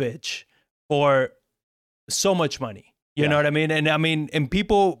garbage for so much money. You know what I mean? And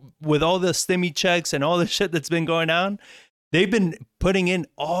people with all the stimmy checks and all the shit that's been going on, they've been putting in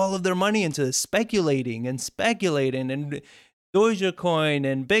all of their money into speculating and Dogecoin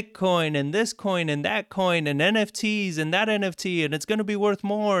and Bitcoin and this coin and that coin and NFTs and that NFT, and it's going to be worth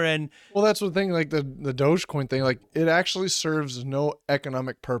more. And well, that's the thing, like the Dogecoin thing, like it actually serves no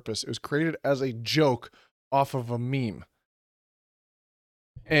economic purpose. It was created as a joke off of a meme.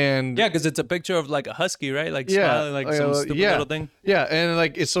 And yeah, because it's a picture of like a husky, right? Like smiling, like some stupid little thing. Yeah, and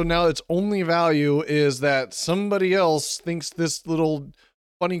like so now its only value is that somebody else thinks this little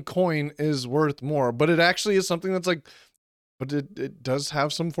funny coin is worth more, but it actually is something that's like, but it does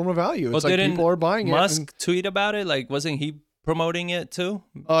have some form of value. It's like people are buying it. Musk tweet about it? Like, wasn't he promoting it too?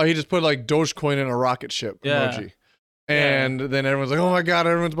 He just put like Dogecoin in a rocket ship emoji. And then everyone's like, oh my God,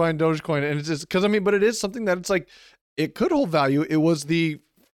 everyone's buying Dogecoin. And it's just because, but it is something that it's like, it could hold value. It was the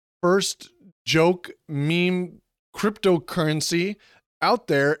first joke meme cryptocurrency out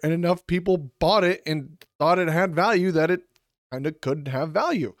there, and enough people bought it and thought it had value that it kind of could have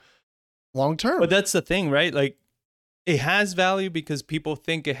value long term. But that's the thing, right? Like, it has value because people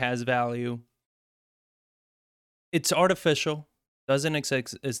think it has value. It's artificial, doesn't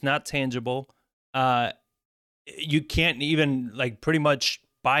exist, it's not tangible. You can't even like pretty much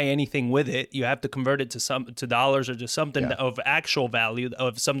buy anything with it. You have to convert it to dollars or just something of actual value,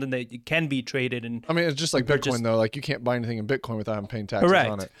 of something that can be traded. And it's just like Bitcoin though. Like you can't buy anything in Bitcoin without having paying taxes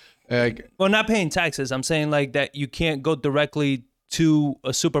on it. Like, Well, not paying taxes. I'm saying like that you can't go directly to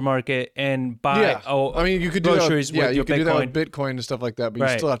a supermarket and buy. yeah, I mean, you could do that. groceries with You your could do that with Bitcoin. Bitcoin and stuff like that, but you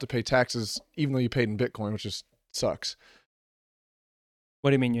Right. still have to pay taxes, even though you paid in Bitcoin, which just sucks.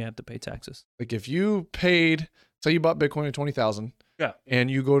 What do you mean you have to pay taxes? Like if you paid, say you bought Bitcoin at 20,000, Yeah.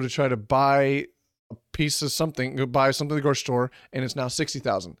 and you go to try to buy a piece of something, go buy something at the grocery store, and it's now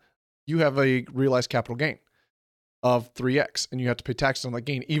 60,000, you have a realized capital gain of 3x, and you have to pay taxes on that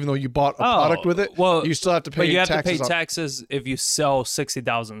gain, even though you bought a product with it. Well, You still have to pay. but you have to taxes pay taxes if you sell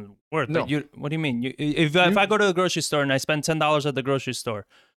 60,000 worth. No. But what do you mean? If I go to the grocery store and I spend $10 at the grocery store,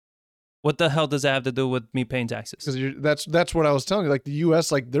 what the hell does that have to do with me paying taxes? Because that's what I was telling you. Like the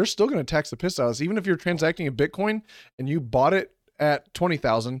U.S., like they're still going to tax the piss out of us, even if you're transacting a Bitcoin and you bought it at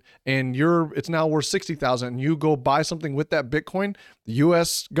 20,000 and it's now worth 60,000, and you go buy something with that Bitcoin, the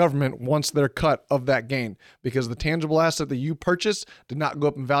U.S. government wants their cut of that gain because the tangible asset that you purchased did not go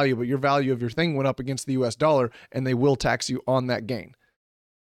up in value, but your value of your thing went up against the U.S. dollar, and they will tax you on that gain.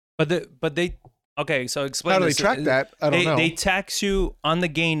 But they okay. So explain. How do they this. track that? I don't know. They tax you on the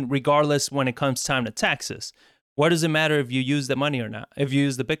gain regardless when it comes time to taxes. What does it matter if you use the money or not? If you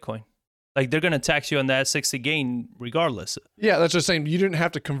use the Bitcoin, like they're gonna tax you on that 60 gain regardless. Yeah, that's just saying you didn't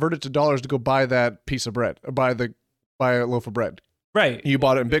have to convert it to dollars to go buy that piece of bread or buy a loaf of bread. Right. You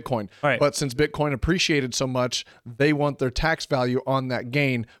bought it in Bitcoin. Right. But since Bitcoin appreciated so much, they want their tax value on that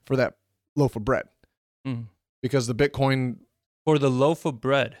gain for that loaf of bread. Mm. Because the Bitcoin, For the loaf of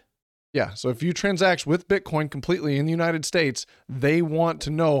bread. yeah. So if you transact with Bitcoin completely in the United States, they want to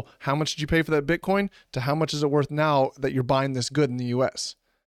know how much did you pay for that Bitcoin to how much is it worth now that you're buying this good in the US.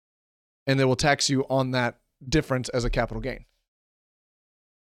 And they will tax you on that difference as a capital gain.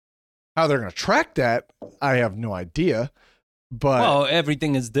 How they're going to track that, I have no idea. But Well,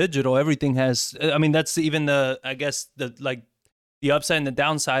 everything is digital. Everything has. I mean, that's even the. I guess the upside and the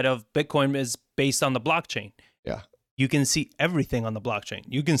downside of Bitcoin is based on the blockchain. yeah. You can see everything on the blockchain.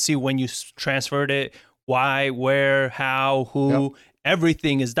 You can see when you transferred it, why, where, how, who.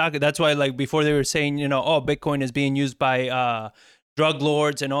 Everything is documented. That's why, like before, they were saying, Bitcoin is being used by drug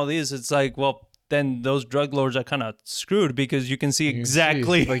lords and all these. It's like, well, then those drug lords are kind of screwed because you can see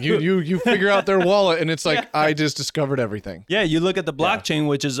exactly. Like you figure out their wallet and it's like, I just discovered everything. Yeah, you look at the blockchain,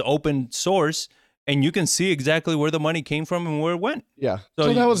 which is open source, and you can see exactly where the money came from and where it went. Yeah. So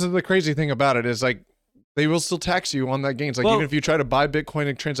So that was the crazy thing about it is like they will still tax you on that gains. Like Well- even if you try to buy Bitcoin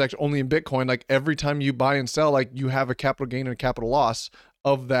and transact only in Bitcoin, like every time you buy and sell, like you have a capital gain and a capital loss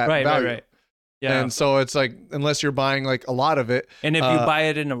of that value. Right. Yeah. And so it's like unless you're buying like a lot of it. And if you buy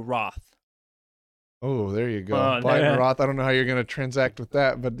it in a Roth. Oh, there you go. Oh, Buying yeah. a Roth. I don't know how you're going to transact with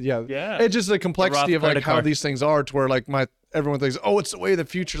that, but yeah. Yeah. It's just the complexity Roth of like credit how card. these things are to where like everyone thinks, oh, it's the way of the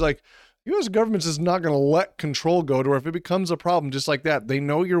future. Like U.S. government is not going to let control go to where if it becomes a problem just like that, they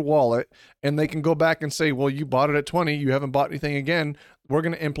know your wallet and they can go back and say, well, you bought it at 20. You haven't bought anything again. We're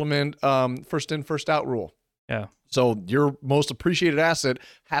going to implement first in, first out rule. Yeah. So your most appreciated asset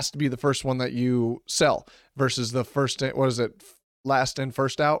has to be the first one that you sell versus the last in,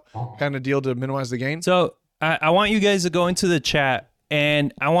 first out kind of deal to minimize the gain. So I want you guys to go into the chat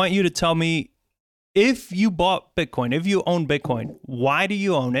and I want you to tell me if you bought Bitcoin, if you own Bitcoin, why do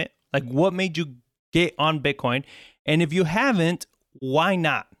you own it? Like what made you get on Bitcoin? And if you haven't, why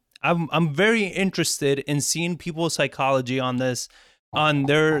not? I'm very interested in seeing people's psychology on this, on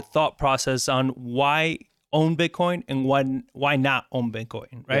their thought process on why own Bitcoin and why not own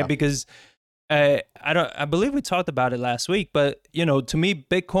Bitcoin, right? Yeah. Because I believe we talked about it last week, but to me,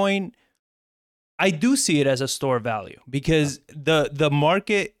 Bitcoin, I do see it as a store of value because the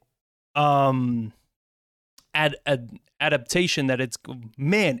market adaptation that it's,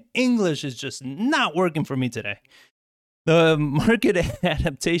 man, English is just not working for me today. The market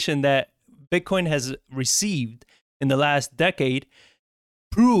adaptation that Bitcoin has received in the last decade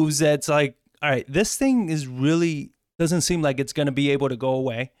proves that it's like, all right, this thing is really doesn't seem like it's going to be able to go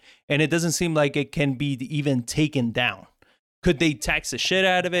away. And it doesn't seem like it can be even taken down. Could they tax the shit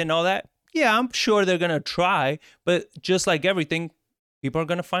out of it and all that? Yeah, I'm sure they're going to try. But just like everything, people are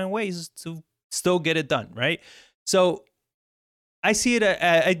going to find ways to still get it done, right? So I see it.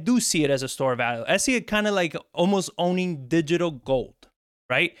 I do see it as a store of value. I see it kind of like almost owning digital gold,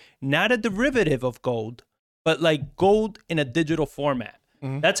 right? Not a derivative of gold, but like gold in a digital format.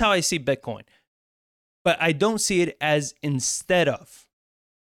 Mm-hmm. That's how I see Bitcoin. But I don't see it as instead of.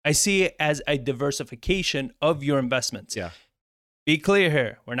 I see it as a diversification of your investments. Yeah. Be clear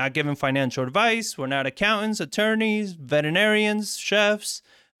here. We're not giving financial advice. We're not accountants, attorneys, veterinarians, chefs.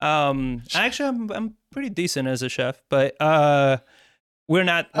 Actually, I'm pretty decent as a chef, but we're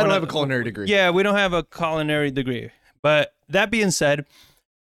not. I don't have a culinary degree. Yeah, we don't have a culinary degree. But that being said,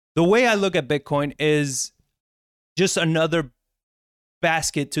 the way I look at Bitcoin is just another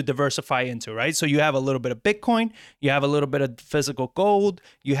basket to diversify into, right? So you have a little bit of Bitcoin, you have a little bit of physical gold,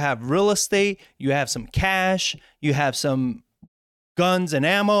 you have real estate, you have some cash, you have some guns and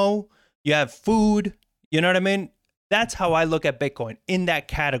ammo, you have food, you know what I mean? That's how I look at Bitcoin, in that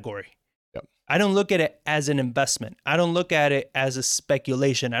category. Yep. I don't look at it as an investment. I don't look at it as a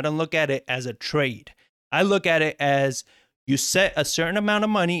speculation. I don't look at it as a trade. I look at it as you set a certain amount of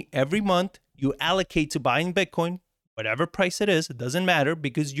money every month, you allocate to buying Bitcoin, whatever price it is, it doesn't matter,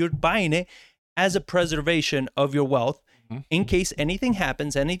 because you're buying it as a preservation of your wealth. In case anything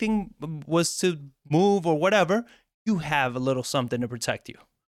happens, anything was to move or whatever, you have a little something to protect you,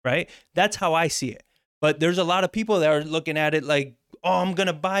 right? That's how I see it. But there's a lot of people that are looking at it like, oh, I'm going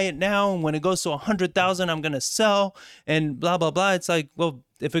to buy it now, and when it goes to 100,000, I'm going to sell, and blah, blah, blah. It's like, well,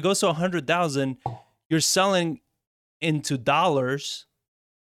 if it goes to 100,000, you're selling into dollars,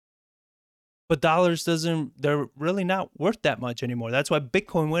 but dollars they're really not worth that much anymore. That's why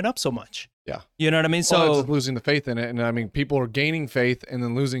Bitcoin went up so much. Yeah. You know what I mean? Well, So it's losing the faith in it. And I mean, people are gaining faith and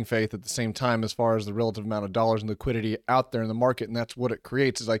then losing faith at the same time as far as the relative amount of dollars and liquidity out there in the market. And that's what it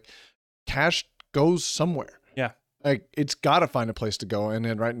creates, is like cash goes somewhere. yeah. Like it's got to find a place to go. And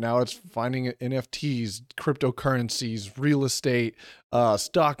then right now it's finding NFTs, cryptocurrencies, real estate,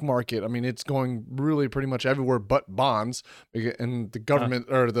 stock market. I mean, it's going really pretty much everywhere but bonds, and the government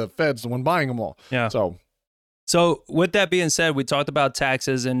or the Fed's the one buying them all. Yeah. So with that being said, we talked about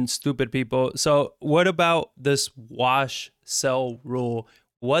taxes and stupid people. So what about this wash sell rule?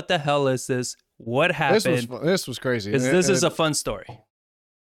 What the hell is this? What happened? This was crazy. This is a fun story.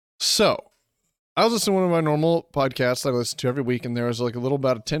 So I was listening to one of my normal podcasts I listen to every week, and there was like a little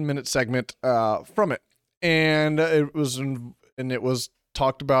about a 10-minute segment from it. And it was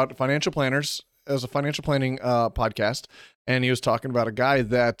talked about financial planners as a financial planning podcast. And he was talking about a guy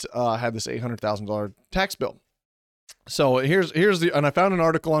that had this $800,000 tax bill. So here's and I found an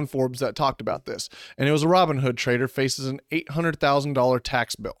article on Forbes that talked about this, and it was a Robinhood trader faces an $800,000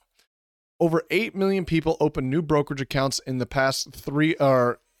 tax bill. Over 8 million people opened new brokerage accounts in the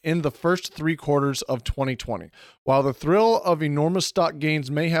first 3 quarters of 2020. While the thrill of enormous stock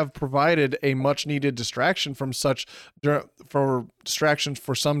gains may have provided a much-needed distraction for some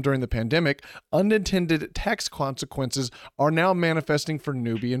during the pandemic, unintended tax consequences are now manifesting for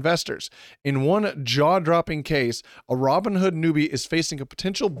newbie investors. In one jaw-dropping case, a Robinhood newbie is facing a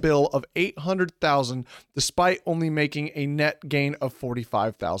potential bill of $800,000 despite only making a net gain of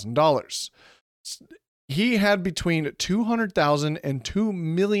 $45,000. He had between $200,000 and $2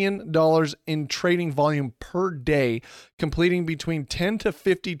 million in trading volume per day, completing between 10 to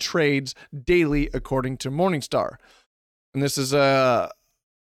 50 trades daily, according to Morningstar. And this is a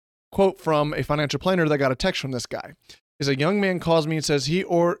quote from a financial planner that got a text from this guy. Is a young man calls me and says he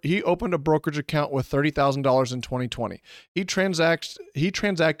opened a brokerage account with $30,000 in 2020. He transacted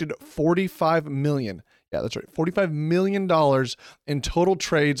 $45 million. Yeah, that's right. $45 million in total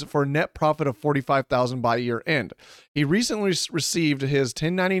trades for a net profit of $45,000 by year end. He recently received his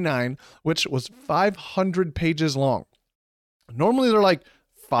 1099, which was 500 pages long. Normally they're like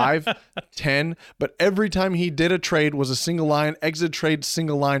 5, 10, but every time he did a trade was a single line, exit trade,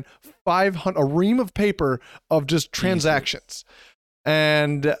 single line, 500, a ream of paper of just transactions.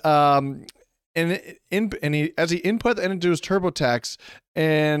 And he input that into his TurboTax,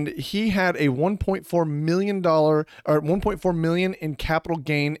 and he had a $1.4 million in capital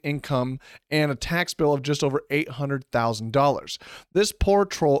gain income and a tax bill of just over $800,000. This poor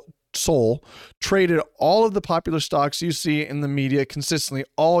soul traded all of the popular stocks you see in the media consistently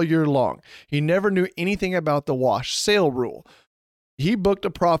all year long. He never knew anything about the wash sale rule. He booked a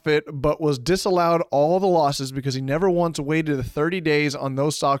profit, but was disallowed all the losses because he never once waited 30 days on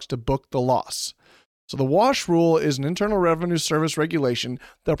those stocks to book the loss. So the wash rule is an Internal Revenue Service regulation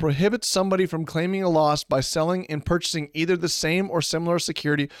that prohibits somebody from claiming a loss by selling and purchasing either the same or similar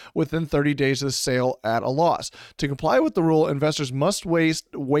security within 30 days of the sale at a loss. To comply with the rule, investors must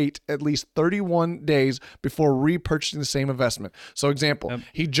wait at least 31 days before repurchasing the same investment. So example,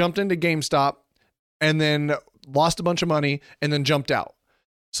 he jumped into GameStop and then lost a bunch of money and then jumped out.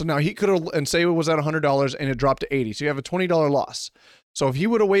 So now he could have, and say it was at $100 and it dropped to $80. So you have a $20 loss. So if he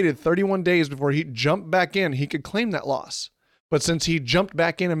would have waited 31 days before he jumped back in, he could claim that loss. But since he jumped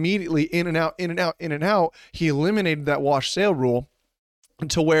back in immediately, in and out, he eliminated that wash sale rule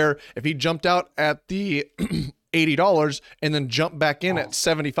to where if he jumped out at the $80 and then jumped back in at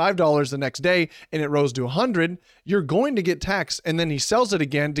 $75 the next day and it rose to $100, you're going to get taxed. And then he sells it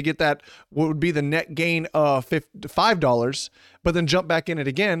again to get that, what would be the net gain of $5. but then jump back in it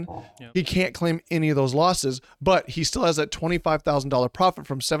again, he can't claim any of those losses, but he still has that $25,000 profit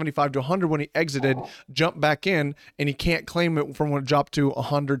from 75 to 100 when he exited, jumped back in, and he can't claim it from when it dropped to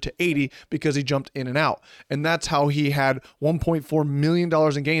 100 to 80 because he jumped in and out. And that's how he had $1.4 million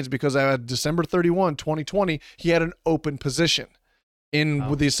in gains, because at December 31, 2020, he had an open position in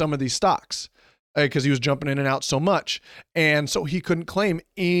with some of these stocks, because he was jumping in and out so much. And so he couldn't claim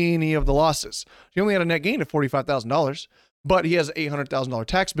any of the losses. He only had a net gain of $45,000, but he has an $800,000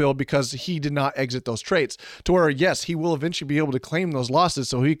 tax bill because he did not exit those trades, to where, yes, he will eventually be able to claim those losses.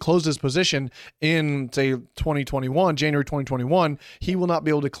 So he closed his position in, say, January 2021. He will not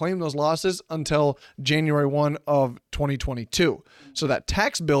be able to claim those losses until January 1 of 2022. So that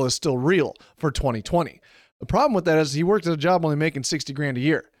tax bill is still real for 2020. The problem with that is he worked at a job only making $60,000 a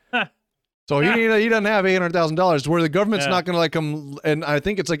year. So he doesn't have $800,000, where the government's not going to like him. And I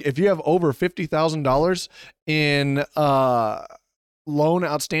think it's like, if you have over $50,000 in loan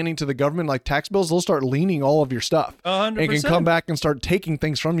outstanding to the government, like tax bills, they'll start leaning all of your stuff 100%. and can come back and start taking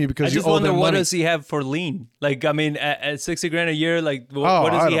things from you because you owe them money. I just wonder, what does he have for lien? Like, I mean, at $60,000 a year, like what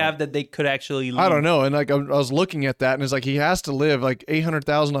does he have that they could actually lien? I don't know. And like I was looking at that, and it's like he has to live like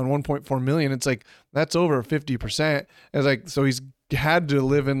 $800,000 on 1.4 million. It's like that's over 50%. It's like, so he's had to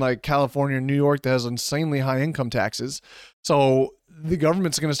live in like California or New York that has insanely high income taxes. So the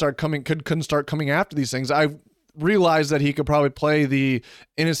government's going to start couldn't start coming after these things. I realized that he could probably play the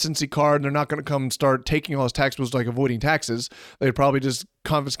innocency card, and they're not going to come start taking all his tax bills, like avoiding taxes. They'd probably just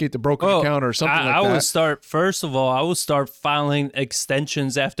confiscate the brokerage account or something like that. I would start filing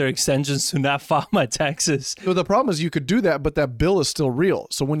extensions after extensions to not file my taxes. So the problem is you could do that, but that bill is still real.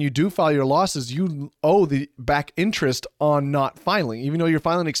 So when you do file your losses, you owe the back interest on not filing. Even though you're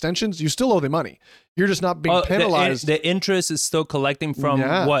filing extensions, you still owe the money. You're just not being penalized. The interest is still collecting from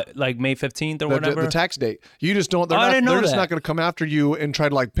what, like May 15th or whatever? The tax date. You just don't, they're just not going to come after you and try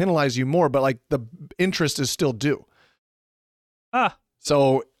to like penalize you more, but like the interest is still due.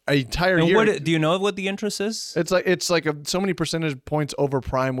 So an entire year. Do you know what the interest is? It's like so many percentage points over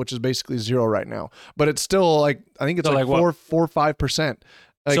prime, which is basically 0 right now. But it's still like, I think it's like 4 or 5%.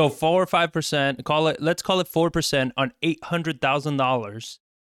 Like, so 4 or 5%. Let's call it 4% on $800,000.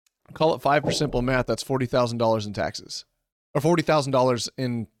 Call it 5 for simple math. That's $40,000 in taxes, or $40,000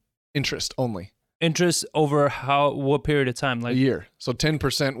 in interest only. Interest over what period of time? Like a year. So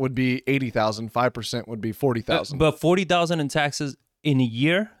 10% would be 80,000. 5% would be 40,000. But 40,000 in taxes in a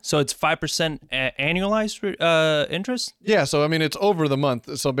year. So it's 5% annualized interest. Yeah. So I mean, it's over the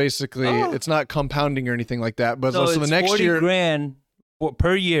month. So basically, it's not compounding or anything like that. But so the next year, $40,000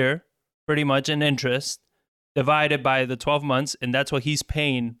 per year, pretty much in interest, divided by the 12 months, and that's what he's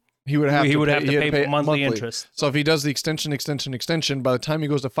paying. He would have to pay monthly interest. So if he does the extension, by the time he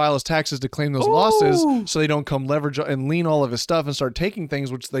goes to file his taxes to claim those losses, so they don't come leverage and lean all of his stuff and start taking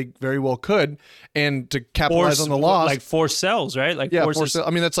things, which they very well could, and to capitalize on the loss. Like forced sales, right? Like forced sales. I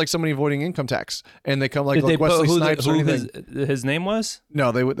mean, that's like somebody avoiding income tax, and they come like Wesley Snipes or anything. His name was?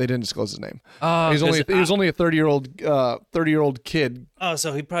 No, they didn't disclose his name. He was only a 30-year-old kid. Oh,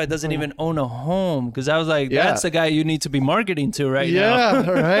 so he probably doesn't even own a home, because I was like, that's the guy you need to be marketing to now. Yeah,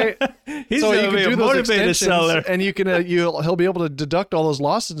 right. He's so you can do those extensions, seller. And you can he'll be able to deduct all those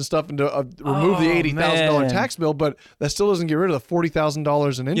losses and stuff and remove the $80,000 tax bill, but that still doesn't get rid of the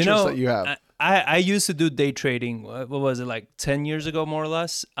 $40,000 in interest that you have. I used to do day trading. What was it, like 10 years ago, more or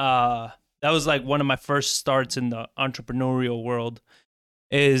less? That was like one of my first starts in the entrepreneurial world.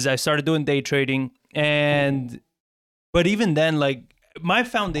 Is I started doing day trading, but even then, like, my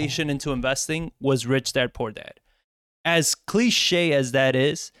foundation into investing was Rich Dad Poor Dad. As cliche as that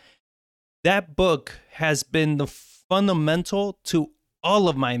is, that book has been the fundamental to all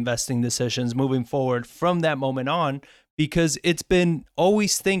of my investing decisions moving forward from that moment on, because it's been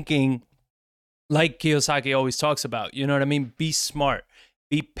always thinking like Kiyosaki always talks about, you know what I mean? Be smart,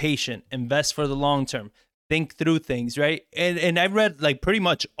 be patient, invest for the long term, think through things, right? And I read like pretty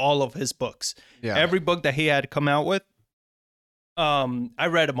much all of his books. Yeah. Every book that he had come out with, I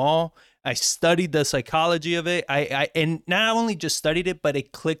read them all. I studied the psychology of it. I not only just studied it, but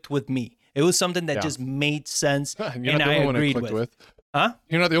it clicked with me. It was something that just made sense, and I agreed with. Huh?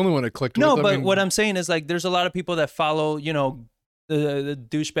 You're not the only one it clicked with. No, but what I'm saying is, like, there's a lot of people that follow, you know, the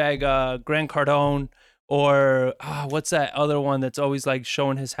douchebag Grant Cardone, or what's that other one that's always like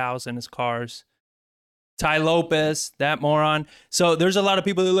showing his house and his cars? Tai Lopez, that moron. So there's a lot of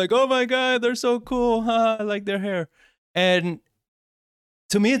people that are like, oh my God, they're so cool. I like their hair. And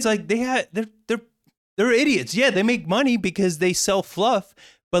to me, it's like they're idiots. Yeah, they make money because they sell fluff.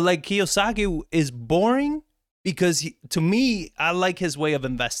 But like Kiyosaki is boring because to me, I like his way of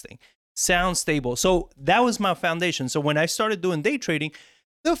investing. sound stable. So that was my foundation. So when I started doing day trading,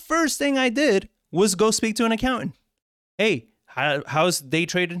 the first thing I did was go speak to an accountant. Hey, how's day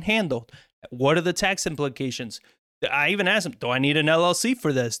trading handled? What are the tax implications? I even asked him, do I need an LLC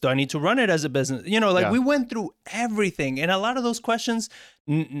for this? Do I need to run it as a business? We went through everything. And a lot of those questions,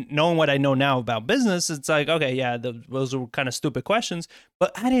 knowing what I know now about business, it's like, okay, yeah, those are kind of stupid questions,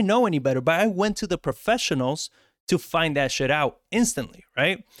 but I didn't know any better. But I went to the professionals to find that shit out instantly,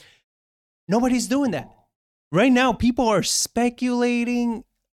 right? Nobody's doing that. Right now, people are speculating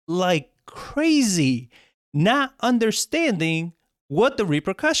like crazy, not understanding what the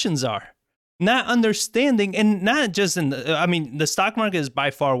repercussions are. Not understanding, and not just the stock market is by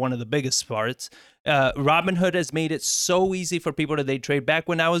far one of the biggest parts. Robinhood has made it so easy for people to day trade. Back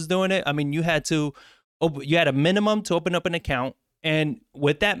when I was doing it, I mean, you had a minimum to open up an account. And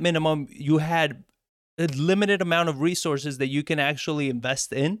with that minimum, you had a limited amount of resources that you can actually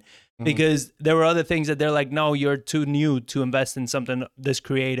invest in, because there were other things that they're like, no, you're too new to invest in something this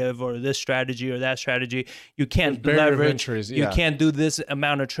creative or this strategy or that strategy. You can't leverage. You can't do this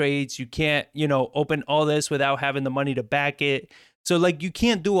amount of trades. You can't, open all this without having the money to back it. So like, you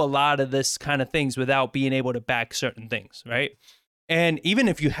can't do a lot of this kind of things without being able to back certain things, right? And even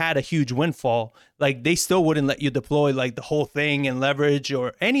if you had a huge windfall, like they still wouldn't let you deploy like the whole thing and leverage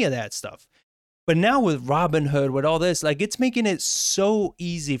or any of that stuff. But now with Robinhood, with all this, like it's making it so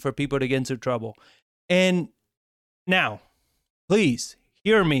easy for people to get into trouble. And now, please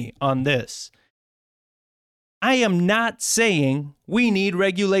hear me on this. I am not saying we need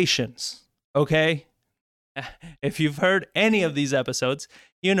regulations, okay? If you've heard any of these episodes,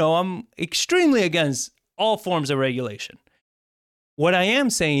 I'm extremely against all forms of regulation. What I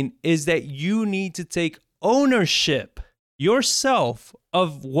am saying is that you need to take ownership yourself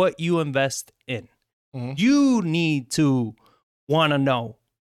of what you invest in. Mm-hmm. You need to want to know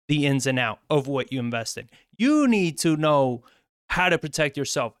the ins and out of what you invest in. You need to know how to protect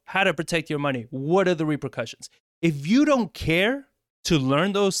yourself, how to protect your money. What are the repercussions? If you don't care to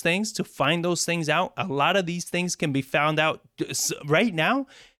learn those things, to find those things out, a lot of these things can be found out right now.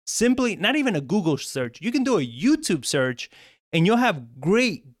 Simply, not even a Google search. You can do a YouTube search and you'll have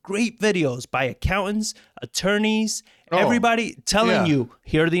great videos by accountants, attorneys, everybody telling you,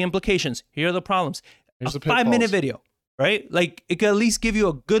 here are the implications, here are the problems. Here's a 5-minute video, right? Like it can at least give you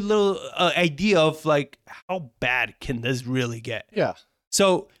a good little idea of like, how bad can this really get? Yeah.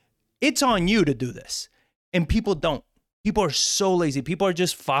 So it's on you to do this. And people don't. People are so lazy. People are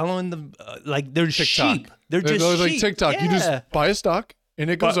just following them like they're TikTok. Sheep. They're just sheep. Like TikTok. Yeah. You just buy a stock. And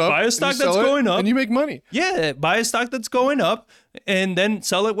it goes up. Buy a stock that's going up. And you make money. Yeah, buy a stock that's going up and then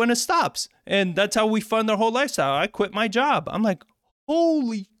sell it when it stops. And that's how we fund our whole lifestyle. I quit my job. I'm like,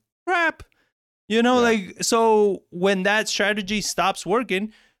 holy crap. So when that strategy stops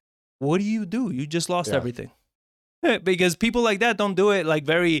working, what do? You just lost everything. Because people like that don't do it like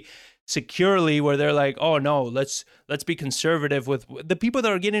very securely where they're like, oh no, let's be conservative with the people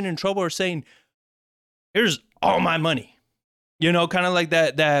that are getting in trouble are saying, here's all my money. Kind of like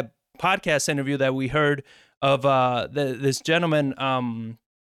that podcast interview that we heard of this gentleman,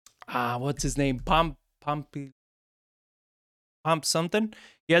 what's his name? Pomp something.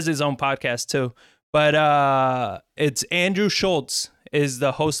 He has his own podcast too. But it's Andrew Schultz is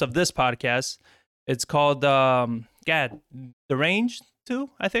the host of this podcast. It's called The Range too,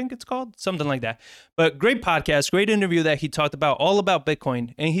 I think it's called. Something like that. But great podcast, great interview that he talked about all about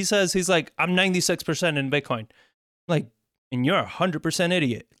Bitcoin. And he says, he's like, I'm 96% in Bitcoin. Like, and you're 100%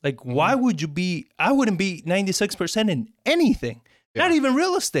 idiot. Like, why would you be? I wouldn't be 96% in anything, not even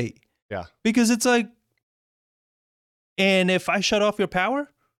real estate. Yeah. Because it's like, and if I shut off your power,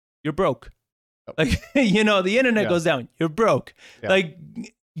 you're broke. Yep. Like, the internet goes down, you're broke. Yeah. Like,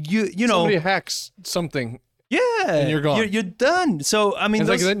 somebody hacks something. Yeah. And you're gone. You're done. So, I mean, it's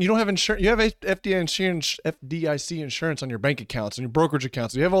like then you don't have insurance. You have FDIC insurance on your bank accounts and your brokerage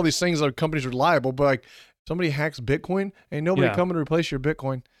accounts. You have all these things that companies are liable, but like, somebody hacks Bitcoin, ain't nobody coming to replace your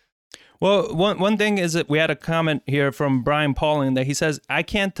Bitcoin. Well, one thing is that we had a comment here from Brian Pauling that he says, I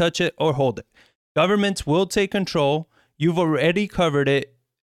can't touch it or hold it. Governments will take control. You've already covered it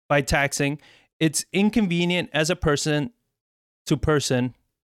by taxing. It's inconvenient as a person to person.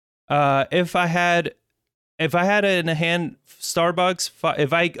 If I had in a hand Starbucks,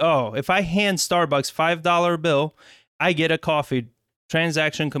 if I hand Starbucks $5 bill, I get a coffee.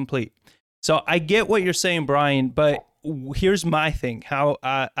 Transaction complete. So I get what you're saying, Brian, but here's my thing, how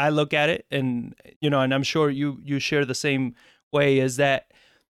I look at it, and and I'm sure you share the same way, is that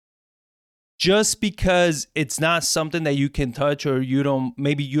just because it's not something that you can touch or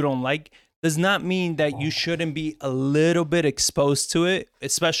maybe you don't like, does not mean that you shouldn't be a little bit exposed to it,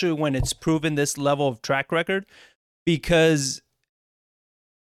 especially when it's proven this level of track record, because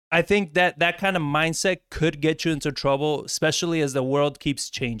I think that that kind of mindset could get you into trouble, especially as the world keeps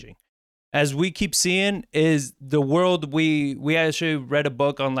changing. As we keep seeing, is the world, we actually read a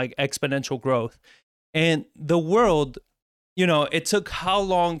book on like exponential growth. And the world, you know, it took how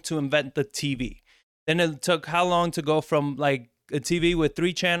long to invent the TV? Then it took how long to go from like a TV with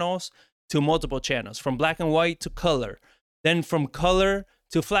 3 channels to multiple channels, from black and white to color, then from color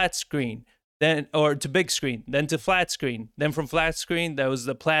to flat screen, then or to big screen, then to flat screen, then from flat screen there was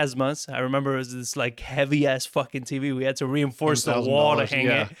the plasmas. I remember it was this like heavy ass fucking TV. We had to reinforce the wall to hang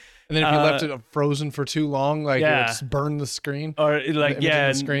it. And then if you left it frozen for too long, like it would just burn the screen. Or like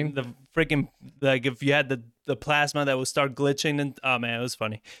the screen. the freaking, like if you had the plasma that would start glitching, and oh man, it was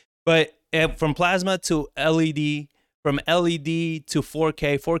funny. But from plasma to LED, from LED to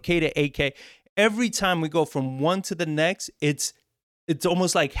 4K, 4K to 8K, every time we go from one to the next, it's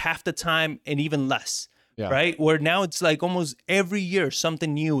almost like half the time and even less, right? Where now it's like almost every year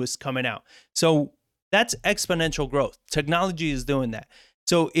something new is coming out. So that's exponential growth. Technology is doing that.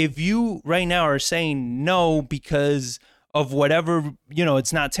 So if you right now are saying no because of whatever, you know,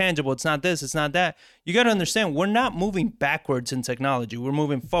 it's not tangible, it's not this, it's not that, you got to understand we're not moving backwards in technology. We're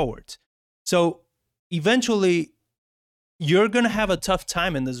moving forwards. So eventually you're going to have a tough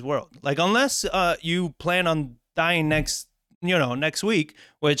time in this world. Like unless you plan on dying next week,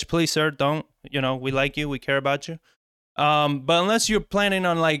 which please, sir, don't, we like you, we care about you. But unless you're planning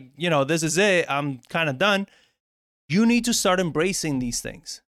on like, this is it, I'm kind of done, you need to start embracing these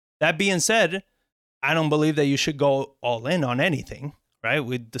things. That being said, I don't believe that you should go all in on anything, right?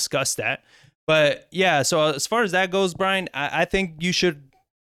 We discussed that. But yeah, so as far as that goes, Brian, I think you should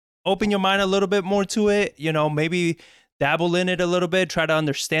open your mind a little bit more to it, maybe dabble in it a little bit, try to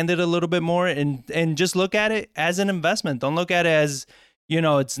understand it a little bit more, and just look at it as an investment. Don't look at it as,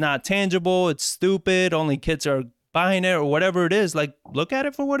 it's not tangible, it's stupid, only kids are buying it or whatever it is. Like, look at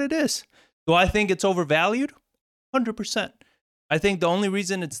it for what it is. Do I think it's overvalued? 100%. I think the only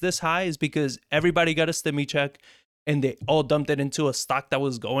reason it's this high is because everybody got a stimmy check and they all dumped it into a stock that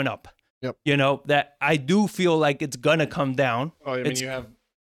was going up. Yep. That I do feel like it's going to come down. Oh, I mean, you have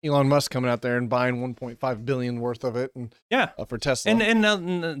Elon Musk coming out there and buying 1.5 billion worth of it, and for Tesla.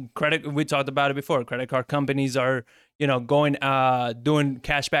 And credit, we talked about it before. Credit card companies are, going doing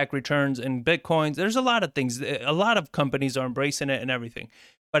cashback returns in Bitcoins. There's a lot of things. A lot of companies are embracing it and everything.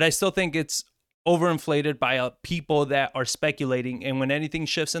 But I still think it's overinflated by people that are speculating. And when anything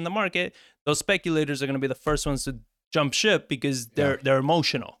shifts in the market, those speculators are going to be the first ones to jump ship because they're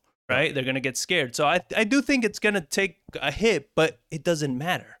emotional. Right? They're going to get scared. So I do think it's going to take a hit, but it doesn't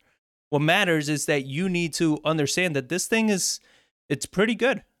matter. What matters is that you need to understand that this thing it's pretty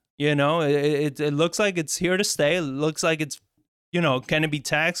good. It looks like it's here to stay. It looks like it's, can it be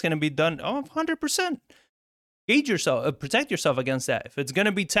taxed? Can it be done? Oh, 100%. Gauge yourself, protect yourself against that. If it's going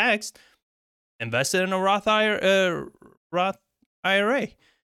to be taxed, invest it in a Roth IRA.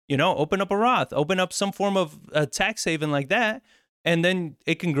 Open up a Roth, open up some form of a tax haven like that. And then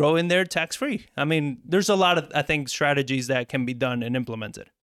it can grow in there tax-free. I mean, there's a lot of, I think, strategies that can be done and implemented.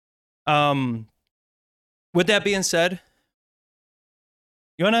 With that being said,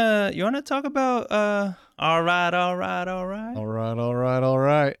 you wanna talk about all right.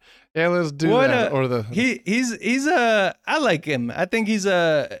 Yeah, let's do that. He's I like him. I think he's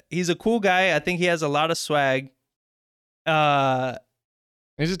a cool guy. I think he has a lot of swag. He's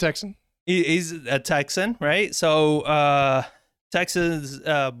a Texan. He's a Texan, right? So Texas,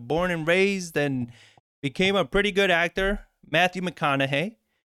 born and raised, and became a pretty good actor. Matthew McConaughey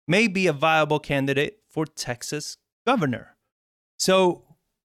may be a viable candidate for Texas governor. So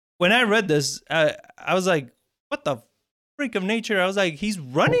when I read this, I was like, what the freak of nature? I was like, he's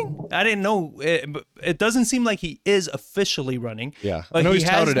running? I didn't know. It doesn't seem like he is officially running. Yeah, but I know he's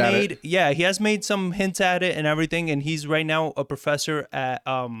touted at it. Yeah, he has made some hints at it and everything, and he's right now a professor at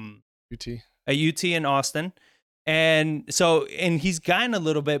UT in Austin. And so, he's gotten a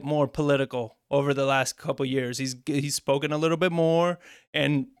little bit more political over the last couple of years. He's spoken a little bit more,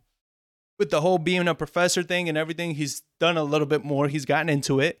 and with the whole being a professor thing and everything, he's done a little bit more. He's gotten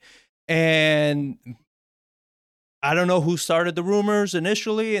into it, and I don't know who started the rumors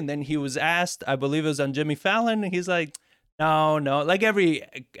initially. And then he was asked, I believe it was on Jimmy Fallon, and he's like, no, like every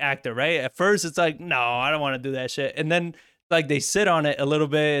actor, right? At first, it's like, no, I don't want to do that shit, and then like they sit on it a little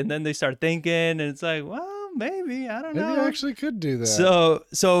bit, and then they start thinking, and it's like, well, maybe, I don't know. Maybe I actually could do that.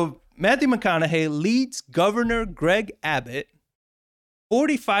 So Matthew McConaughey leads Governor Greg Abbott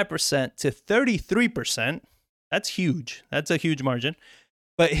 45% to 33%. That's huge. That's a huge margin.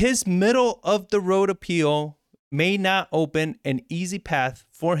 But his middle of the road appeal may not open an easy path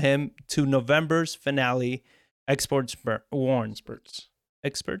for him to November's finale. Experts warn.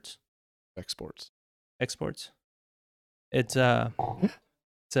 Experts. It's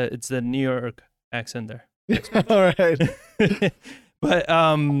the New York accent there. All right. But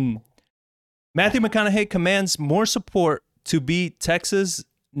Matthew McConaughey commands more support to be Texas'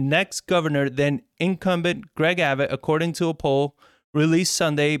 next governor than incumbent Greg Abbott, according to a poll released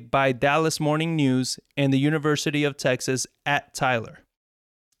Sunday by Dallas Morning News and the University of Texas at Tyler.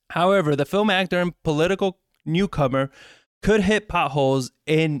 However, the film actor and political newcomer could hit potholes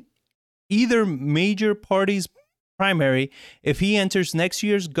in either major party's primary if he enters next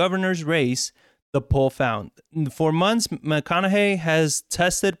year's governor's race, the poll found. For months, McConaughey has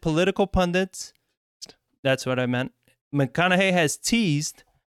tested political pundits. That's what I meant. McConaughey has teased.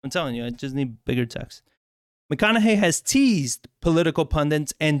 I'm telling you, I just need bigger text. McConaughey has teased political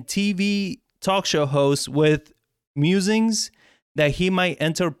pundits and TV talk show hosts with musings that he might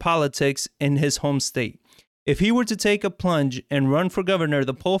enter politics in his home state. If he were to take a plunge and run for governor,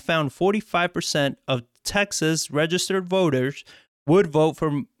 the poll found 45% of Texas registered voters would vote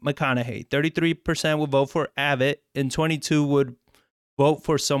for McConaughey. 33% would vote for Abbott, and 22% would vote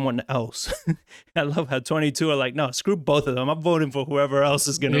for someone else. I love how 22 are like, no, screw both of them. I'm voting for whoever else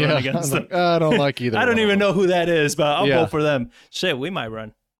is going to run against them. I don't like either. I don't even know who that is, but I'll vote for them. Shit, we might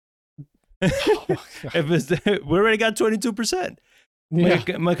run. We already got 22%. Yeah.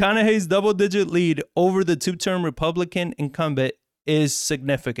 McConaughey's double-digit lead over the two-term Republican incumbent is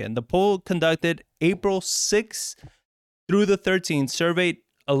significant. The poll conducted April 6th through the 13th surveyed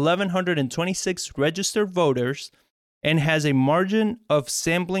 1,126 registered voters and has a margin of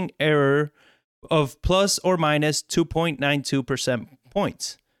sampling error of plus or minus 2.92%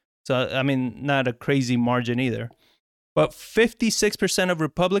 points. So, I mean, not a crazy margin either. But 56% of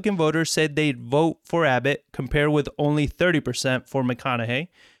Republican voters said they'd vote for Abbott, compared with only 30% for McConaughey,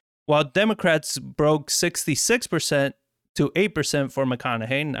 while Democrats broke 66% to 8% for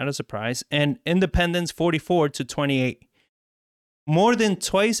McConaughey, not a surprise, and independents 44% to 28%. More than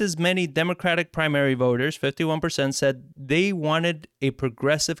twice as many Democratic primary voters, 51%, said they wanted a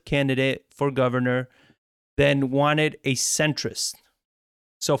progressive candidate for governor than wanted a centrist.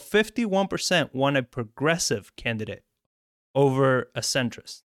 So 51% want a progressive candidate over a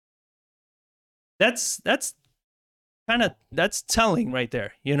centrist. That's telling right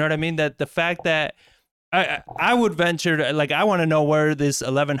there. You know what I mean? That the fact that I would venture, like, I want to know where this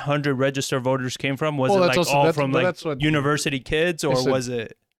 1,100 registered voters came from. Was it like all from like university kids, or was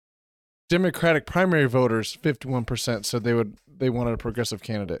it Democratic primary voters? 51% said they wanted a progressive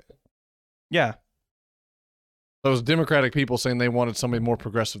candidate. Yeah, those Democratic people saying they wanted somebody more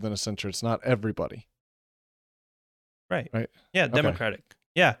progressive than a centrist. Not everybody. Right. Right. Yeah, Democratic. Okay.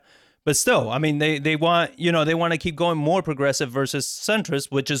 Yeah. But still, I mean, they want, they want to keep going more progressive versus centrist,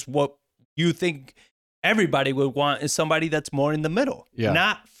 which is what you think everybody would want, is somebody that's more in the middle. Yeah.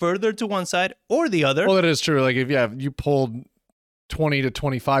 Not further to one side or the other. Well, that is true. Like, if you pulled 20 to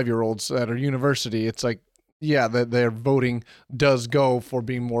 25-year-olds at a university, it's like, yeah, that their voting does go for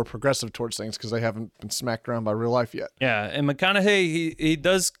being more progressive towards things because they haven't been smacked around by real life yet. Yeah. And McConaughey, he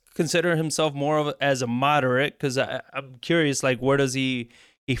does consider himself more as a moderate, because I'm curious, like, where does he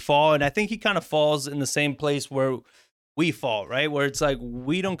fall? And I think he kind of falls in the same place where we fall, right? Where it's like,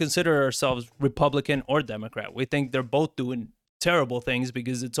 we don't consider ourselves Republican or Democrat. We think they're both doing terrible things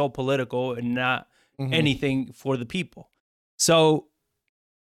because it's all political and not anything for the people. So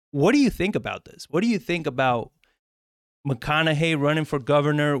what do you think about this? What do you think about McConaughey running for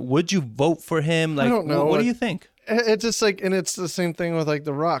governor? Would you vote for him? Like, I don't know. What do you think? It's just like, and it's the same thing with like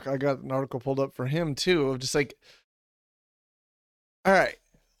The Rock. I got an article pulled up for him too, of just like, all right,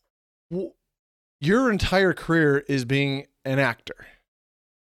 your entire career is being an actor.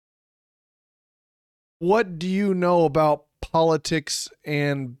 What do you know about politics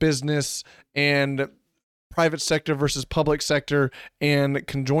and business and private sector versus public sector and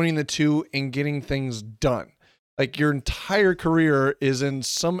conjoining the two and getting things done? Like, your entire career is in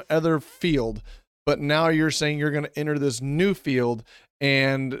some other field, but now you're saying you're going to enter this new field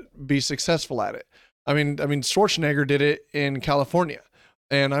and be successful at it. I mean, Schwarzenegger did it in California.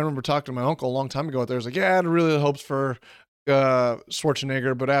 And I remember talking to my uncle a long time ago. There was like, yeah, I had really hopes for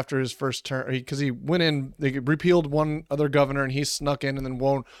Schwarzenegger, but after his first term, because he went in, they repealed one other governor and he snuck in and then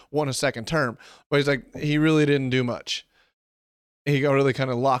won a second term. But he's like, he really didn't do much. He got really kind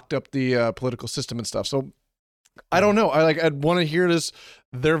of locked up the political system and stuff. So I don't know. I'd want to hear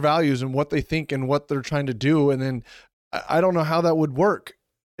their values and what they think and what they're trying to do. And then I don't know how that would work.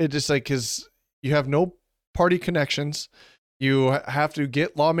 It just like, because you have no party connections. You have to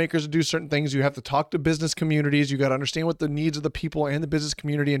get lawmakers to do certain things. You have to talk to business communities. You got to understand what the needs of the people and the business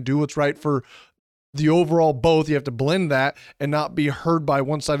community and do what's right for the overall both. You have to blend that and not be heard by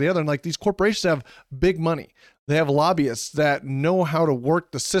one side or the other. And like these corporations have big money. They have lobbyists that know how to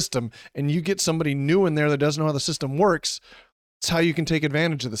work the system, and you get somebody new in there that doesn't know how the system works. It's how you can take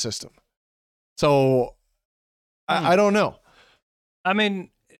advantage of the system. So I don't know. I mean,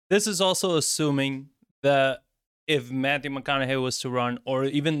 this is also assuming that if Matthew McConaughey was to run, or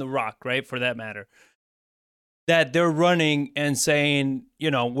even The Rock, right, for that matter, that they're running and saying,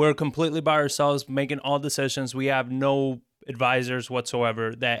 we're completely by ourselves, making all decisions. We have no advisors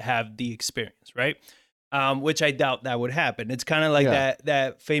whatsoever that have the experience, right? Which I doubt that would happen. It's kind of like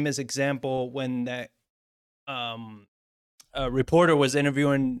that famous example when that reporter was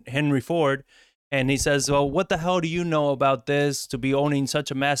interviewing Henry Ford, and he says, well, what the hell do you know about this to be owning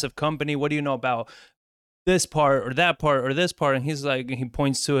such a massive company? What do you know about this part or that part or this part? And he's like, he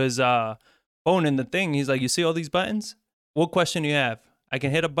points to his phone in the thing. He's like, you see all these buttons? What question do you have? I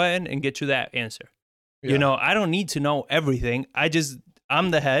can hit a button and get you that answer. Yeah. I don't need to know everything.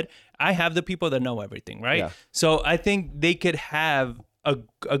 I'm the head. I have the people that know everything, right? Yeah. So I think they could have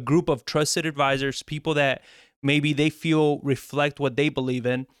a group of trusted advisors, people that maybe they feel reflect what they believe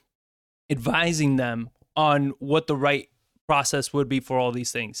in, advising them on what the right process would be for all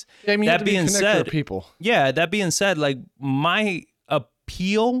these things. Yeah, I mean, that being said, people. Yeah, that being said, like my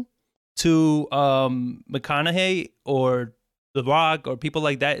appeal to McConaughey or The Rock or people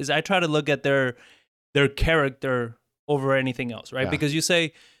like that is I try to look at their character over anything else, right? Yeah. Because you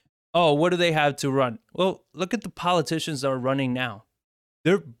say, oh, what do they have to run? Well, look at the politicians that are running now.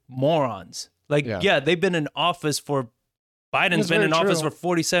 They're morons. Like, yeah they've been in office for, Biden's been in office for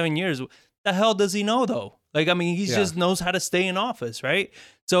 47 years. The hell does he know, though? Like, I mean, he just knows how to stay in office, right?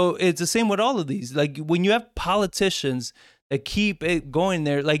 So it's the same with all of these. Like, when you have politicians that keep it going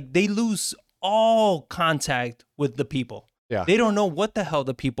there, like, they lose all contact with the people. Yeah. They don't know what the hell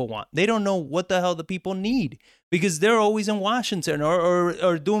the people want. They don't know what the hell the people need because they're always in Washington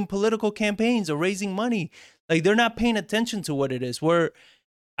or doing political campaigns or raising money. Like, they're not paying attention to what it is. Where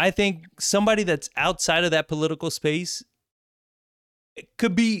I think somebody that's outside of that political space, it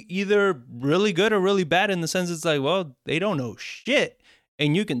could be either really good or really bad in the sense it's like, well, they don't know shit.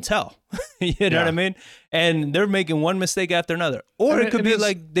 And you can tell, you know what I mean? And they're making one mistake after another. Or it could be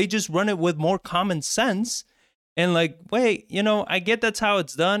like they just run it with more common sense. And like, wait, I get that's how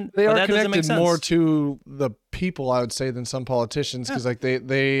it's done. They but are that doesn't make connected sense. more to the people, I would say, than some politicians because like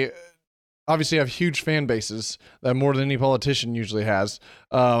they obviously have huge fan bases that more than any politician usually has.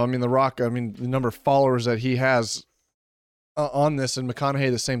 I mean, The Rock, the number of followers that he has on this, and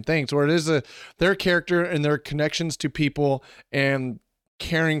McConaughey, the same thing. So it is their character and their connections to people and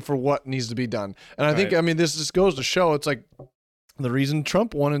caring for what needs to be done. And I think, this just goes to show it's like, the reason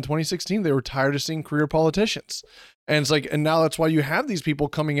Trump won in 2016, they were tired of seeing career politicians. And it's like, and now that's why you have these people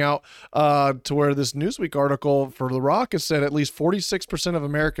coming out to where this Newsweek article for The Rock has said at least 46% of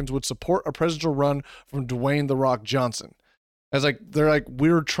Americans would support a presidential run from Dwayne The Rock Johnson. As like, they're like,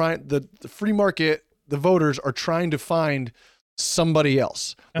 we're trying, the free market, the voters are trying to find somebody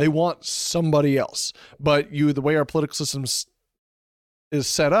else. They want somebody else. But the way our political systems is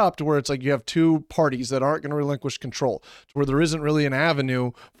set up to where it's like you have two parties that aren't going to relinquish control, to where there isn't really an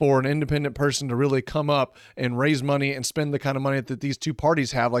avenue for an independent person to really come up and raise money and spend the kind of money that these two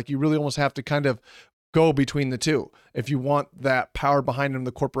parties have. Like, you really almost have to kind of go between the two if you want that power behind them,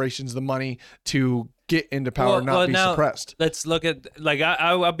 the corporations, the money to get into power and not be suppressed. Let's look at, like,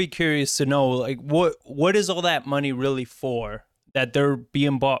 I'll be curious to know, like, what is all that money really for? That they're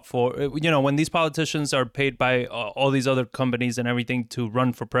being bought for, when these politicians are paid by all these other companies and everything to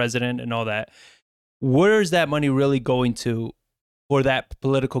run for president and all that, where is that money really going to for that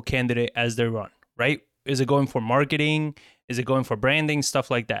political candidate as they run, right? Is it going for marketing? Is it going for branding? Stuff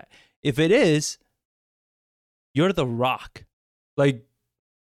like that. If it is, you're The Rock. Like,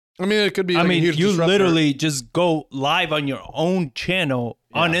 it could be. Like you literally just go live on your own channel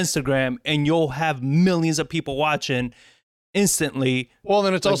on Instagram and you'll have millions of people watching instantly. Well,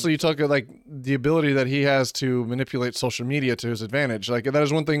 then it's also, you talk like the ability that he has to manipulate social media to his advantage. Like, that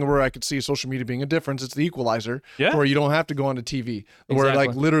is one thing where I could see social media being a difference. It's the equalizer, where you don't have to go onto TV, where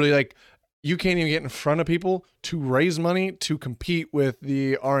like literally like you can't even get in front of people to raise money to compete with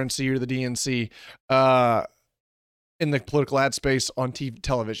the RNC or the DNC in the political ad space on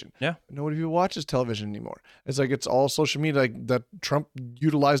television. Yeah. Nobody even watches television anymore. It's like, it's all social media. Like, that Trump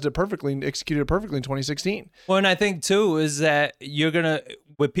utilized it perfectly and executed it perfectly in 2016. Well, and I think too is that you're going to,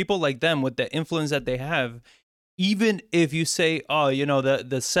 with people like them, with the influence that they have, even if you say, oh, you know,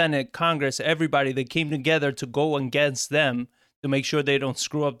 the Senate, Congress, everybody, they came together to go against them to make sure they don't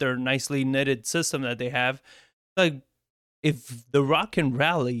screw up their nicely knitted system that they have. Like, if The Rock can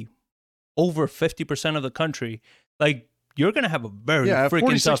rally over 50% of the country, like, you're going to have a very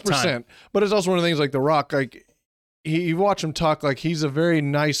freaking tough time. But it's also one of the things, like The Rock, like, you watch him talk, like, he's a very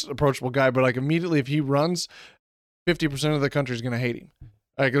nice, approachable guy, but like immediately if he runs, 50% of the country is going to hate him.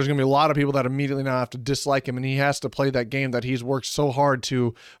 Like, there's going to be a lot of people that immediately now have to dislike him, and he has to play that game that he's worked so hard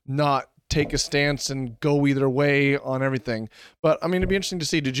to not take a stance and go either way on everything. But I mean, it'd be interesting to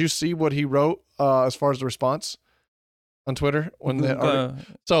see. Did you see what he wrote as far as the response on Twitter when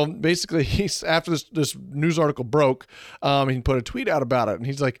so basically he's after this news article broke, he put a tweet out about it, and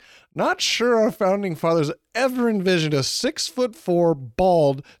he's like, not sure our founding fathers ever envisioned a 6'4",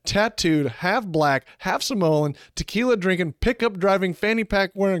 bald, tattooed, half black, half Samoan, tequila drinking, pickup driving, fanny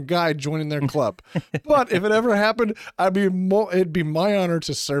pack wearing guy joining their club. But if it ever happened, it'd be my honor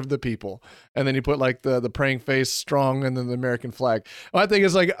to serve the people. And then he put like the praying face, strong, and then the American flag. My thing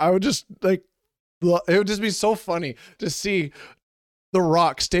is, like, I would just like, it would just be so funny to see The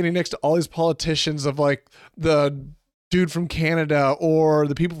Rock standing next to all these politicians of like the dude from Canada or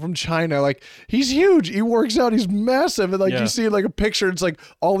the people from China. Like, he's huge. He works out. He's massive. And like, you see like a picture, it's like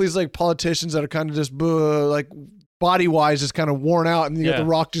all these like politicians that are kind of just like body wise, just kind of worn out. And you got The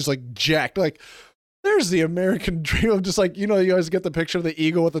Rock just like jacked. Like, there's the American dream of just like, you know, you always get the picture of the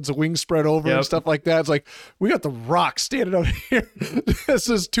eagle with its wings spread over and stuff like that. It's like, we got The Rock standing up here. This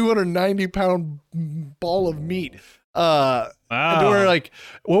is 290-pound ball of meat. Wow. And we're like,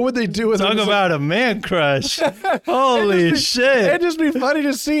 what would they do with Talk about a man crush. Holy shit. It'd just be funny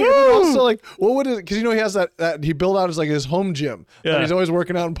to see. And also, like, what would it, because you know, he has that he built out his home gym. Yeah. And he's always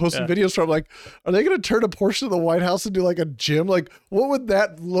working out and posting videos from. Like, are they going to turn a portion of the White House into like a gym? Like, what would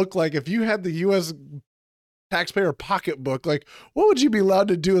that look like if you had the U.S. taxpayer pocketbook? Like, what would you be allowed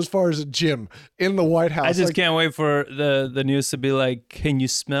to do as far as a gym in the White House? I just can't wait for the news to be like, can you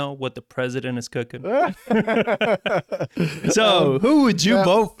smell what the president is cooking? So who would you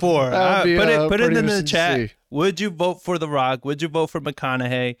vote for? Put it in the chat. Would you vote for The Rock? Would you vote for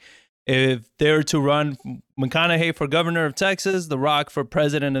McConaughey? If they were to run McConaughey for governor of Texas, The Rock for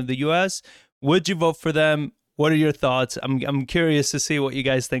president of the U.S., would you vote for them? What are your thoughts? I'm curious to see what you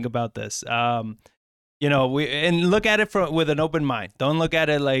guys think about this. You know, and look at it with an open mind. Don't look at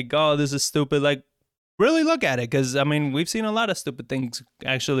it like, oh, this is stupid. Like, really look at it, because I mean, we've seen a lot of stupid things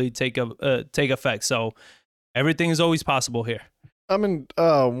actually take effect. So everything is always possible here. I mean,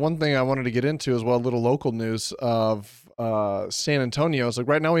 one thing I wanted to get into as well, a little local news of San Antonio. It's like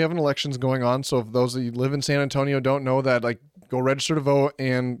right now we have an elections going on. So if those of you live in San Antonio don't know that, like, go register to vote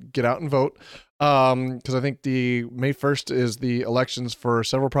and get out and vote. Because I think the May 1st is the elections for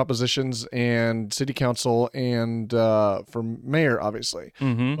several propositions and city council and for mayor, obviously.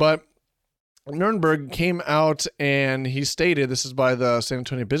 Mm-hmm. But Nurnberg came out and he stated, this is by the San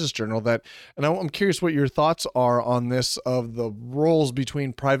Antonio Business Journal, that, and I'm curious what your thoughts are on this, of the roles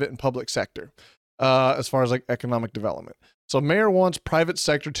between private and public sector as far as like economic development. So mayor wants private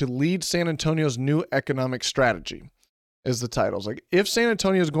sector to lead San Antonio's new economic strategy, is the title. It's like, if San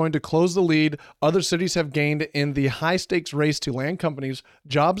Antonio is going to close the lead other cities have gained in the high-stakes race to land companies,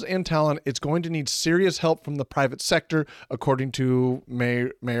 jobs, and talent, it's going to need serious help from the private sector, according to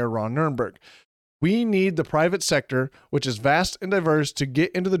Mayor Ron Nurnberg. We need the private sector, which is vast and diverse, to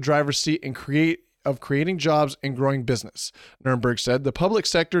get into the driver's seat and creating jobs and growing business. Nurnberg said the public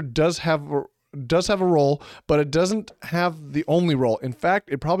sector does have a role, but it doesn't have the only role. In fact,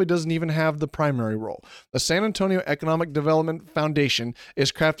 it probably doesn't even have the primary role. The San Antonio Economic Development Foundation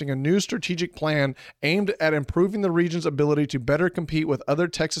is crafting a new strategic plan aimed at improving the region's ability to better compete with other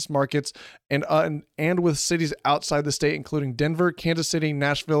Texas markets and with cities outside the state, including Denver, Kansas City,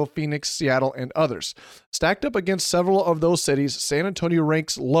 Nashville, Phoenix, Seattle, and others. Stacked up against several of those cities, San Antonio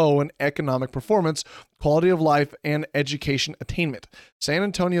ranks low in economic performance, quality of life, and education attainment. San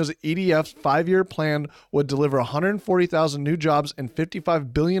Antonio's EDF's 5-year plan would deliver 140,000 new jobs and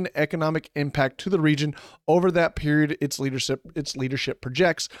 $55 billion economic impact to the region over that period. Its leadership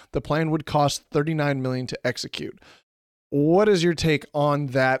projects the plan would cost $39 million to execute. What is your take on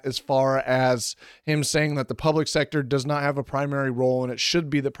that, as far as him saying that the public sector does not have a primary role and it should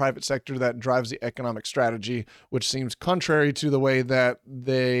be the private sector that drives the economic strategy, which seems contrary to the way that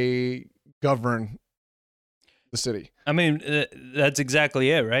they govern the city? I mean, that's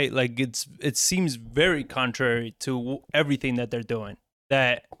exactly it, right? Like, it seems very contrary to everything that they're doing.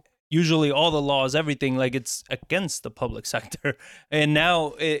 That usually all the laws, everything, like, it's against the public sector. And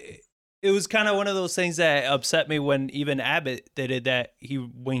now it was kind of one of those things that upset me when even Abbott did it,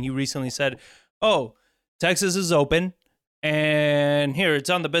 when he recently said, oh, Texas is open, and here it's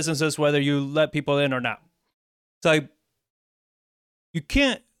on the businesses whether you let people in or not. It's like you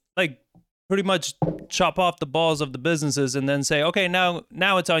can't like pretty much chop off the balls of the businesses and then say, okay, now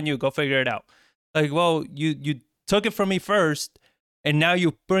it's on you. Go figure it out. Like, well, you took it from me first, and now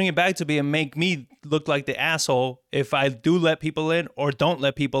you bring it back to me and make me look like the asshole if I do let people in or don't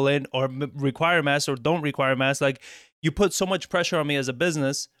let people in or require masks or don't require masks. Like, you put so much pressure on me as a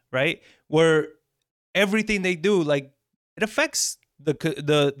business, right? Where everything they do, like, it affects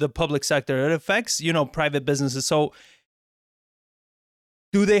the public sector. It affects, private businesses. So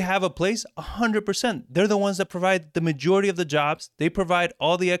do they have a place? 100%. They're the ones that provide the majority of the jobs. They provide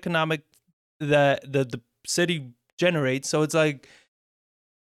all the economic that the city generates. So it's like,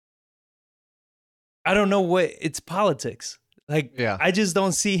 I don't know it's politics. Like, Yeah. I just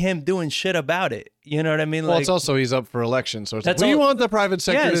don't see him doing shit about it. You know what I mean? Well, Like, it's also he's up for election, so it's like, That's we all- want the private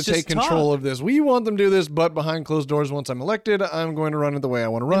sector Yeah, to it's take just control talk. of this. We want them to do this, but behind closed doors, once I'm elected, I'm going to run it the way I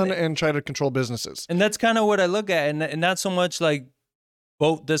want to run and try to control businesses. and that's kind of what I look at. And not so much like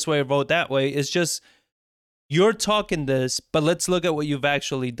vote this way or vote that way. It's just, you're talking this, but let's look at what you've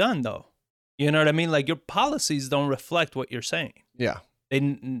actually done, though. You know what I mean? Like, your policies don't reflect what you're saying. Yeah.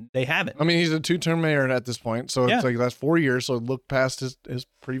 They haven't. I mean, he's a 2-term mayor at this point, so Yeah. it's like that's 4 years. So look past his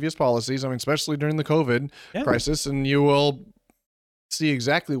previous policies. I mean, especially during the COVID Yeah. crisis, and you will see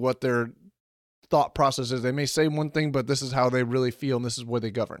exactly what their thought process is. They may say one thing, but this is how they really feel, and this is where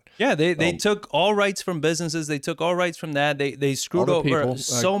they govern. Yeah, they took all rights from businesses. They took all rights from that. They screwed All over the people,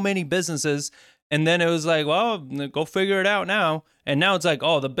 so many businesses. And then it was like, well, go figure it out now. And now it's like,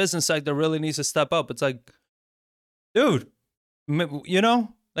 oh, the business sector really needs to step up. It's like, dude, like,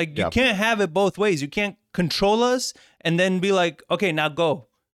 you Yeah. can't have it both ways. You can't control us and then be like, okay, now go.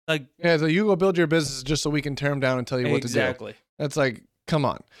 Like, Yeah, so you go build your business just so we can tear them down and tell you what to do. exactly. That's like, come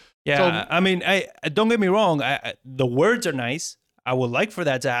on. Yeah, So- I mean, I don't get me wrong. The words are nice. I would like for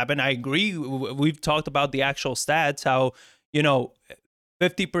that to happen. I agree. We've talked about the actual stats. How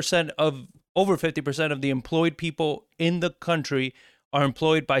over 50% of the employed people in the country are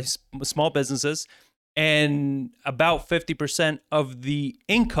employed by small businesses, and about 50% of the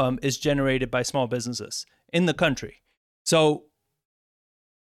income is generated by small businesses in the country. So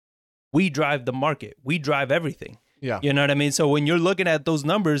we drive the market. We drive everything. Yeah. You know what I mean? So when you're looking at those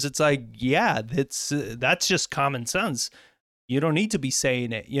numbers, it's like, yeah, that's just common sense. You don't need to be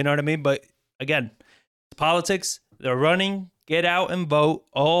saying it. You know what I mean? But again, it's politics. They're running. Get out and vote.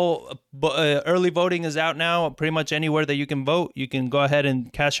 Early voting is out now. Pretty much anywhere that you can vote, you can go ahead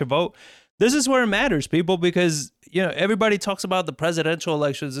and cast your vote. This is where it matters, people, because everybody talks about the presidential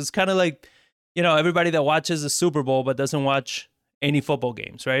elections. It's kind of like, everybody that watches the Super Bowl but doesn't watch any football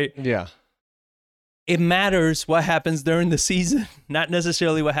games, right? Yeah. It matters what happens during the season, not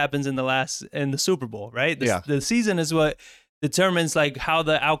necessarily what happens in the Super Bowl, right? The season is what determines like how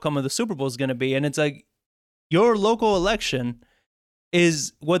the outcome of the Super Bowl is going to be. And it's like, your local election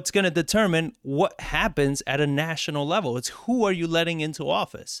is what's going to determine what happens at a national level. It's who are you letting into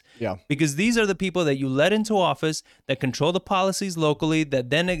office? Yeah. Because these are the people that you let into office that control the policies locally,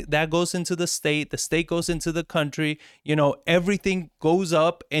 that goes into the state goes into the country. Everything goes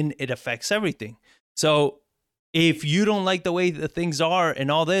up and it affects everything. So if you don't like the way that things are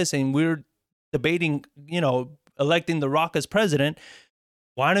and all this, and we're debating, electing The Rock as president,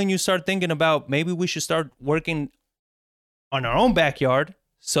 why don't you start thinking about maybe we should start working on our own backyard,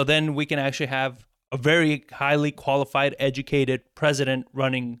 so then we can actually have a very highly qualified, educated president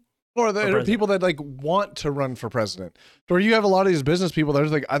running. Or there are people that like want to run for president. Or you have a lot of these business people that are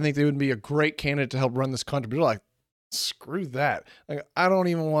like, I think they would be a great candidate to help run this country. But they're like, screw that. Like, I don't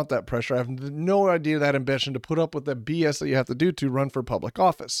even want that pressure. I have no idea that ambition to put up with the BS that you have to do to run for public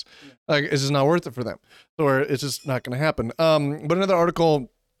office. Like, it's just not worth it for them. Or it's just not going to happen. But another article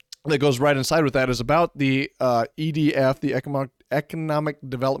that goes right inside with that is about the EDF, the Economic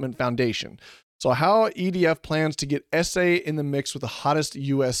Development Foundation. So how EDF plans to get SA in the mix with the hottest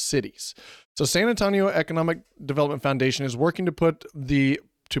U.S. cities. So San Antonio Economic Development Foundation is working to put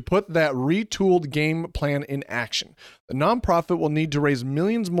that retooled game plan in action. The nonprofit will need to raise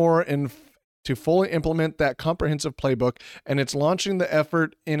millions more to fully implement that comprehensive playbook, and it's launching the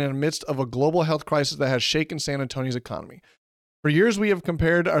effort in the midst of a global health crisis that has shaken San Antonio's economy. For years, we have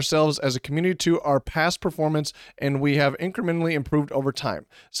compared ourselves as a community to our past performance, and we have incrementally improved over time.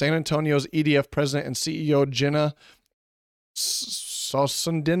 San Antonio's EDF president and CEO, Jenna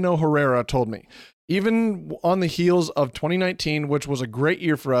Sosundino Herrera, told me. Even on the heels of 2019, which was a great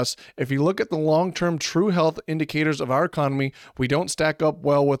year for us, if you look at the long-term true health indicators of our economy, we don't stack up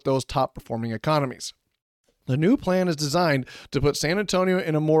well with those top-performing economies. The new plan is designed to put San Antonio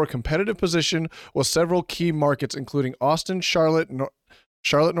in a more competitive position with several key markets, including Austin, Charlotte,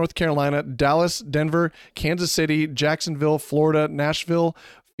 North Carolina, Dallas, Denver, Kansas City, Jacksonville, Florida, Nashville,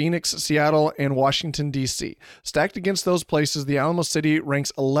 Phoenix, Seattle, and Washington, D.C. Stacked against those places, the Alamo City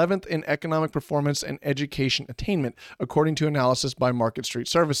ranks 11th in economic performance and education attainment, according to analysis by Market Street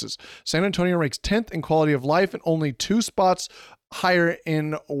Services. San Antonio ranks 10th in quality of life and only 2 spots higher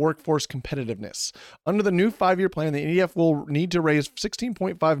in workforce competitiveness. Under the new 5-year plan, the EDF will need to raise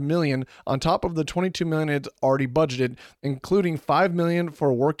 $16.5 million on top of the $22 million it's already budgeted, including $5 million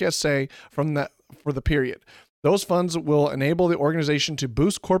for Work SA for the period. Those funds will enable the organization to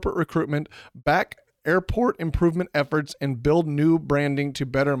boost corporate recruitment, back airport improvement efforts, and build new branding to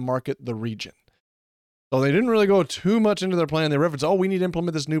better market the region. So they didn't really go too much into their plan. They referenced, we need to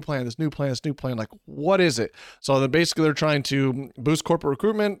implement this new plan. Like, what is it? So they're trying to boost corporate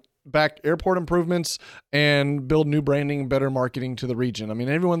recruitment, back airport improvements, and build new branding, better marketing to the region. I mean,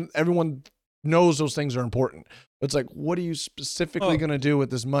 everyone knows those things are important. But it's like, what are you specifically going to do with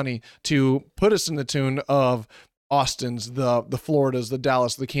this money to put us in the tune of Austins, the Floridas, the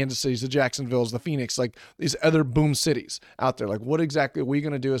Dallas, the Kansas Cities, the Jacksonvilles, the Phoenix, like these other boom cities out there? Like, what exactly are we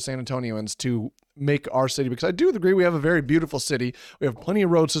going to do as San Antonians to make our city? Because I do agree we have a very beautiful city. We have plenty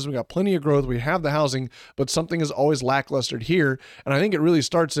of road systems. We got plenty of growth. We have the housing, but something is always lackluster here. And I think it really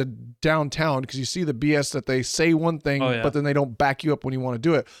starts at downtown, because you see the BS that they say one thing, but then they don't back you up when you want to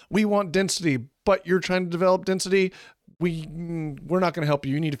do it. We want density, but you're trying to develop density. We're not going to help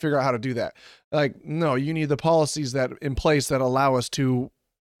you. You need to figure out how to do that. Like, no, you need the policies that in place that allow us to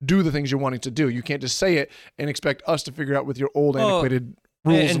do the things you're wanting to do. You can't just say it and expect us to figure out with your old antiquated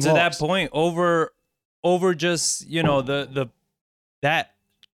rules and to laws. that point, over just, that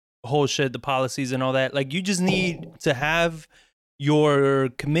whole shit, the policies and all that, like, you just need to have your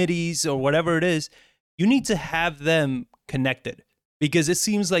committees or whatever it is, you need to have them connected, because it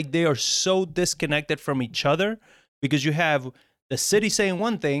seems like they are so disconnected from each other, because you have the city saying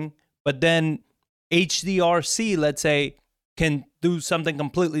one thing, but then HDRC, let's say, can do something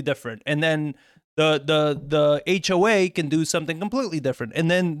completely different. And then the HOA can do something completely different. And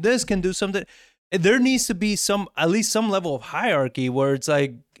then this can do something. There needs to be at least some level of hierarchy where it's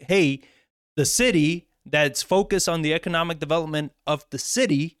like, hey, the city that's focused on the economic development of the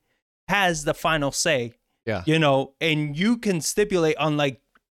city has the final say. Yeah. And you can stipulate on like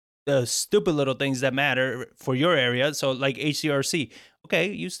the stupid little things that matter for your area. So like HDRC,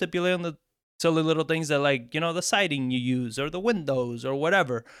 okay, you stipulate on the silly little things that, like, the siding you use or the windows or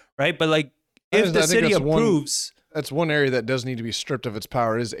whatever, right? But like, if the city approves... That's one area that does need to be stripped of its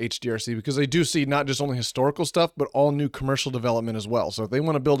power is HDRC, because they do see not just only historical stuff, but all new commercial development as well. So if they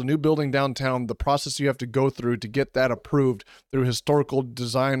want to build a new building downtown, the process you have to go through to get that approved through historical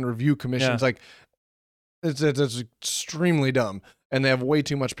design review commissions, like it's extremely dumb. And they have way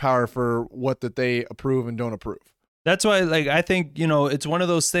too much power for what that they approve and don't approve. That's why, like, I think, it's one of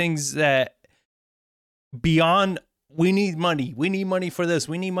those things that beyond, we need money for this,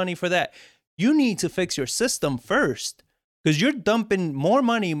 we need money for that. You need to fix your system first, because you're dumping more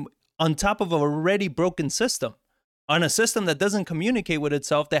money on top of an already broken system, on a system that doesn't communicate with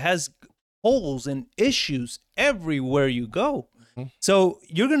itself, that has holes and issues everywhere you go. Mm-hmm. So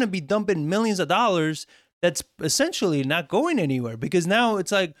you're going to be dumping millions of dollars that's essentially not going anywhere, because now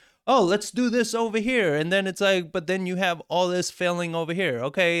it's like, oh, let's do this over here. And then it's like, but then you have all this failing over here.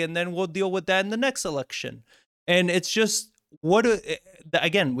 Okay. And then we'll deal with that in the next election. And it's just,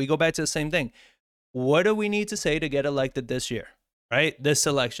 again, we go back to the same thing. What do we need to say to get elected this year, right? This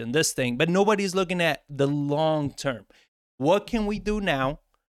election, this thing, but nobody's looking at the long term. What can we do now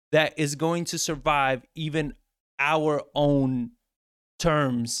that is going to survive even our own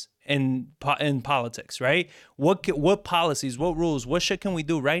terms in politics, right? What policies, what rules, what shit can we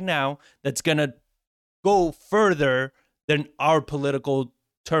do right now that's going to go further than our political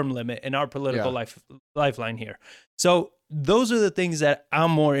term limit and our political lifeline here? So those are the things that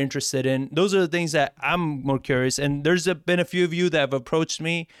I'm more interested in. Those are the things that I'm more curious. And there's been a few of you that have approached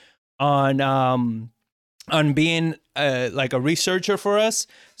me on being like a researcher for us.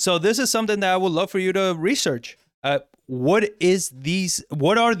 So this is something that I would love for you to research. What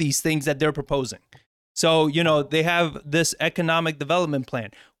are these things that they're proposing? So, they have this economic development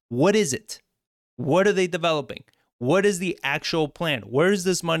plan. What is it? What are they developing? What is the actual plan? Where is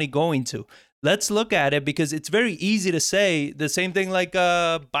this money going to? Let's look at it, because it's very easy to say the same thing like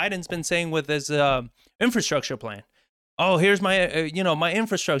Biden's been saying with his infrastructure plan. Oh, here's my, my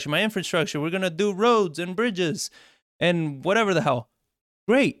infrastructure. We're going to do roads and bridges and whatever the hell.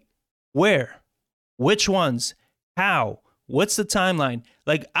 Great. Where? Which ones? How? What's the timeline?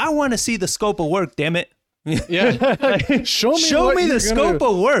 Like, I want to see the scope of work, damn it. Yeah. Show me the scope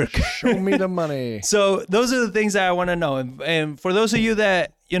of work. Show me the money. So those are the things that I want to know. And for those of you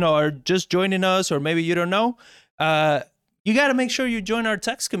that, are just joining us, or maybe you don't know, you got to make sure you join our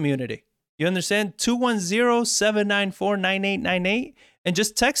text community. You understand? 210-794-9898, and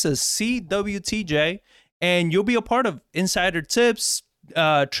just text us CWTJ, and you'll be a part of insider tips,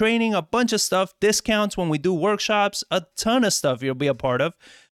 training, a bunch of stuff, discounts when we do workshops, a ton of stuff you'll be a part of.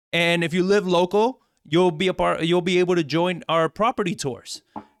 And if you live local, you'll be able to join our property tours.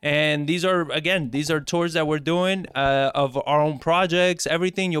 And these are tours that we're doing of our own projects,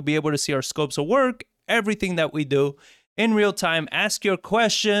 everything. You'll be able to see our scopes of work, everything that we do in real time. Ask your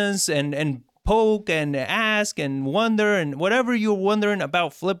questions and poke and ask and wonder, and whatever you're wondering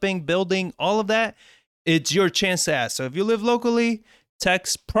about flipping, building, all of that, it's your chance to ask. So if you live locally,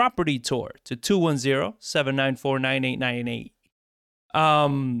 text property tour to 210-794-9898.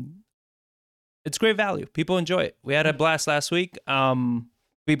 It's great value. People enjoy it. We had a blast last week.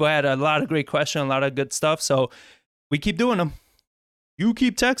 People had a lot of great questions, a lot of good stuff. So we keep doing them. You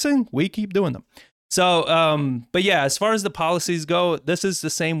keep texting, we keep doing them. So, but yeah, as far as the policies go, this is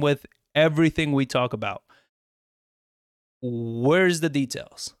the same with everything we talk about. Where's the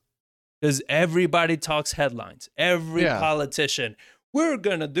details? Because everybody talks headlines. Every politician, we're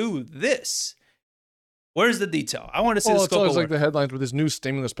going to do this. Where's the detail? I want to see the scope it's always of work. like the headlines with this new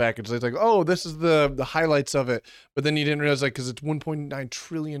stimulus package. It's like, oh, this is the highlights of it. But then you didn't realize, like, because it's $1.9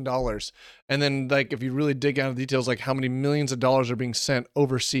 trillion. And then, like, if you really dig down to the details, like how many millions of dollars are being sent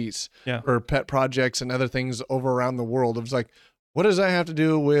overseas for pet projects and other things over around the world. It was like, what does that have to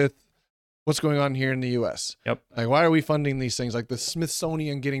do with what's going on here in the U.S.? Yep. Like, why are we funding these things? Like the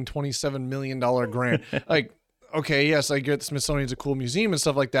Smithsonian getting $27 million grant. Like, okay, yes, I get the Smithsonian's a cool museum and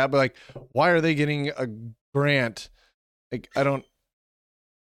stuff like that, but like, why are they getting a grant? Like, I don't.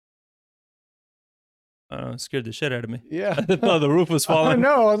 It scared the shit out of me. Yeah, I thought the roof was falling. I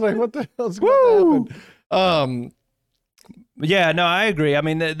know. I was like, what the hell's going to happen? Yeah, no, I agree. I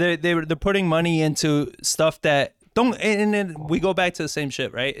mean, they're putting money into stuff that don't, and then we go back to the same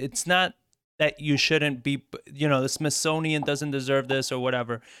shit, right? It's not that you shouldn't be, the Smithsonian doesn't deserve this or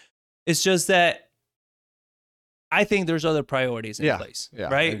whatever. It's just that I think there's other priorities in place,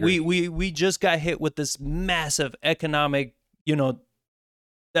 right? We just got hit with this massive economic,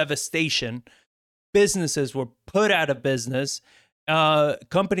 devastation. Businesses were put out of business.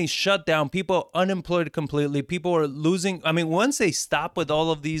 Companies shut down. People unemployed completely. People are losing. I mean, once they stop with all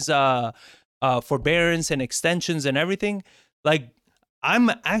of these forbearance and extensions and everything, like,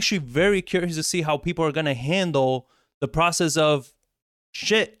 I'm actually very curious to see how people are going to handle the process of,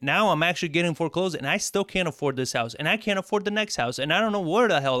 shit, now I'm actually getting foreclosed and I still can't afford this house and I can't afford the next house and I don't know where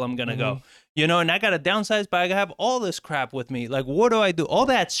the hell I'm going to go, and I got to downsize, but I have all this crap with me. Like, what do I do? All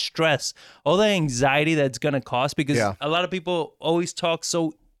that stress, all that anxiety that's going to cost, because a lot of people always talk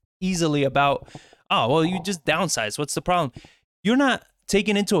so easily about, oh, well, you just downsize. What's the problem? You're not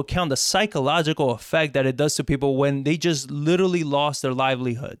taking into account the psychological effect that it does to people when they just literally lost their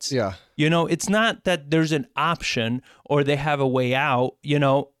livelihoods. Yeah. It's not that there's an option or they have a way out,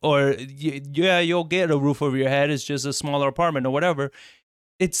 or you'll get a roof over your head. It's just a smaller apartment or whatever.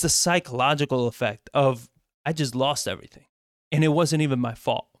 It's the psychological effect of, I just lost everything and it wasn't even my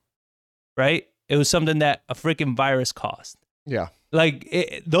fault, right? It was something that a freaking virus caused. Yeah.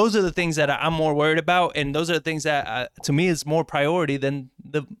 Like, those are the things that I'm more worried about. And those are the things that, to me, is more priority than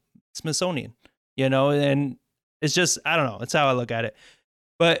the Smithsonian, and it's just, I don't know. It's how I look at it.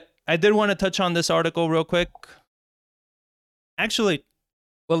 But I did want to touch on this article real quick. Actually,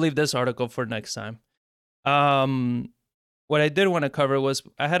 we'll leave this article for next time. What I did want to cover was,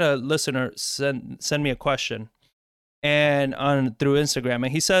 I had a listener send me a question and through Instagram.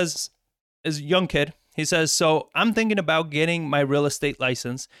 And he says, is a young kid. He says, so I'm thinking about getting my real estate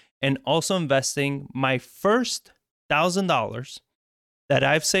license and also investing my first $1,000 that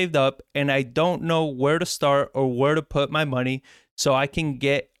I've saved up, and I don't know where to start or where to put my money so I can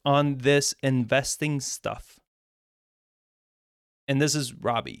get on this investing stuff. And this is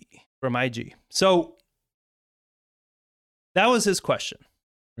Robbie from IG. So that was his question.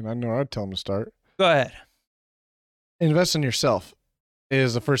 I mean, I know I'd tell him to start. Go ahead. Invest in yourself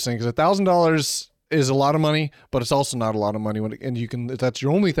is the first thing, because $1,000 is a lot of money, but it's also not a lot of money. If that's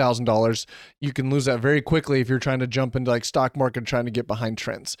your only $1,000, you can lose that very quickly if you're trying to jump into like stock market, trying to get behind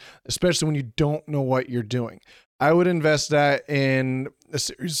trends, especially when you don't know what you're doing. I would invest that in a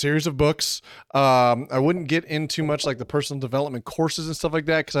series of books. I wouldn't get into much like the personal development courses and stuff like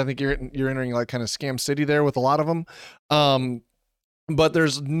that, because I think you're entering like kind of scam city there with a lot of them. But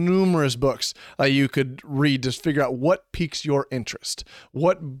there's numerous books you could read to figure out what piques your interest,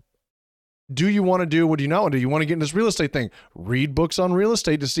 what do you want to do? What do you not want to do? You want to get in this real estate thing? Read books on real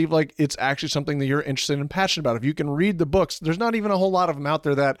estate to see if like it's actually something that you're interested and passionate about. If you can read the books, there's not even a whole lot of them out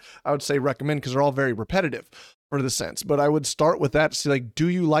there that I would say recommend because they're all very repetitive for the sense. But I would start with that to see like, do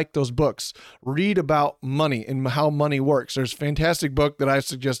you like those books? Read about money and how money works. There's a fantastic book that I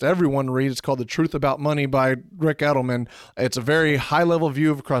suggest everyone read. It's called The Truth About Money by Rick Edelman. It's a very high level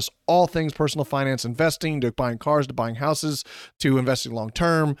view across all things personal finance, investing, to buying cars, to buying houses, to investing long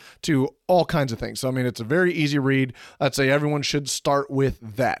term, to all kinds of things. So, I mean, it's a very easy read. I'd say everyone should start with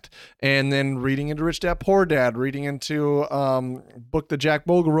that. And then reading into Rich Dad, Poor Dad, reading into book that Jack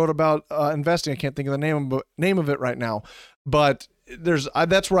Bogle wrote about investing. I can't think of the name of it right now, but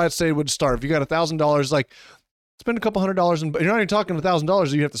that's where I'd say would start. If you got $1,000, like spend a couple $100s, and you're not even talking $1,000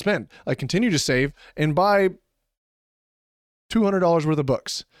 that you have to spend. Like continue to save and buy $200 worth of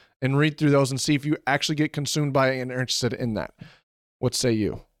books and read through those and see if you actually get consumed by it and are interested in that. What say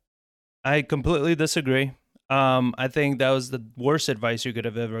you? I completely disagree. I think that was the worst advice you could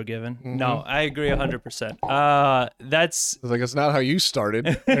have ever given. Mm-hmm. No, I agree 100%. That's like, it's not how you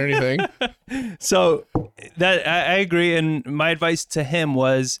started or anything. So that I agree. And my advice to him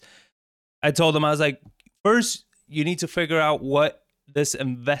was, I told him, I was like, first, you need to figure out what this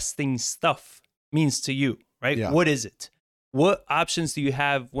investing stuff means to you, right? Yeah. What is it? What options do you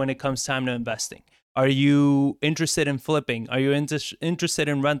have when it comes time to investing? Are you interested in flipping? Are you interested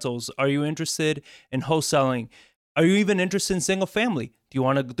in rentals? Are you interested in wholesaling? Are you even interested in single family? Do you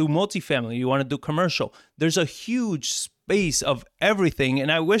want to do multifamily? Do you want to do commercial? There's a huge space of everything.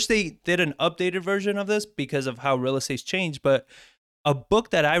 And I wish they did an updated version of this because of how real estate's changed. But a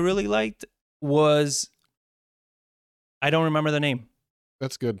book that I really liked was, I don't remember the name.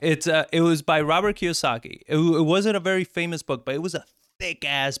 That's good. It was by Robert Kiyosaki. It wasn't a very famous book, but it was a thick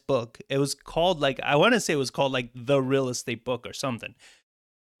ass book. It was called like, I want to say it was called like The Real Estate Book or something.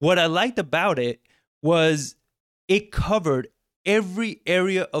 What I liked about it was it covered every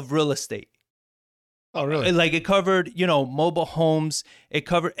area of real estate. Oh, really? Like it covered, mobile homes. It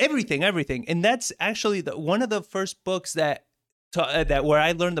covered everything. And that's actually one of the first books that where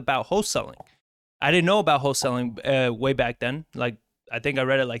I learned about wholesaling. I didn't know about wholesaling way back then. Like I think I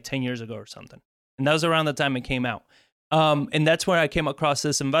read it like 10 years ago or something. And that was around the time it came out. And that's where I came across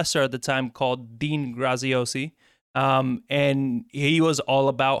this investor at the time called Dean Graziosi. And he was all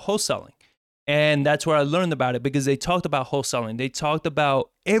about wholesaling. And that's where I learned about it because they talked about wholesaling. They talked about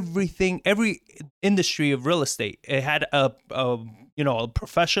everything, every industry of real estate. It had a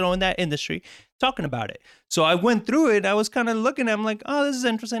professional in that industry talking about it. So I went through it. I was kind of looking at him like, oh, this is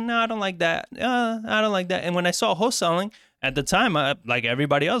interesting. No, I don't like that. I don't like that. And when I saw wholesaling at the time, like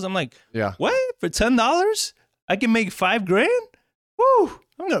everybody else, I'm like, yeah, what? For $10? I can make $5,000? Woo,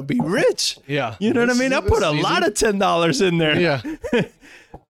 I'm going to be rich. Yeah. You know what I mean? I put a lot of $10 in there. Yeah.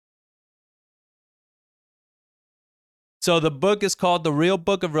 So the book is called The Real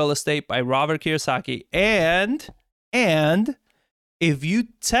Book of Real Estate by Robert Kiyosaki. And if you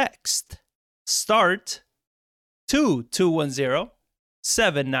text START to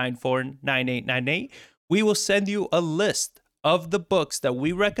 210-794-9898, we will send you a list of the books that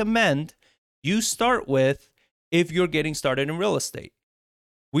we recommend you start with if you're getting started in real estate.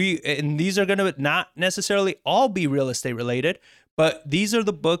 And these are going to not necessarily all be real estate related, but these are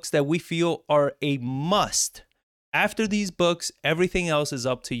the books that we feel are a must. After these books, everything else is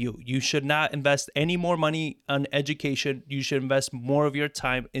up to you. You should not invest any more money on education. You should invest more of your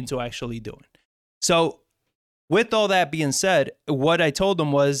time into actually doing. So with all that being said, what I told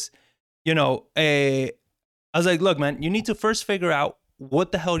them was, I was like, look, man, you need to first figure out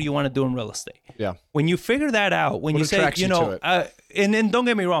what the hell do you want to do in real estate? Yeah. When you figure that out, when you say, and don't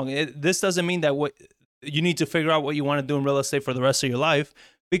get me wrong, this doesn't mean that what you need to figure out what you want to do in real estate for the rest of your life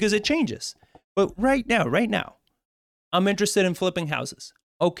because it changes. But right now, I'm interested in flipping houses.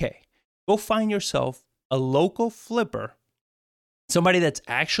 Okay, go find yourself a local flipper, somebody that's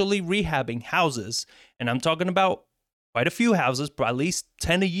actually rehabbing houses. And I'm talking about quite a few houses, but at least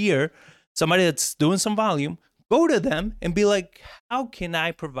 10 a year, somebody that's doing some volume. Go to them and be like, how can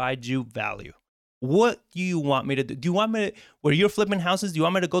I provide you value? What do you want me to do? Do you want me to, where you're flipping houses, do you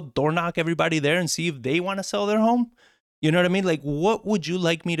want me to go door knock everybody there and see if they want to sell their home? You know what I mean? Like, what would you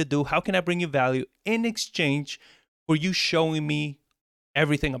like me to do? How can I bring you value in exchange for you showing me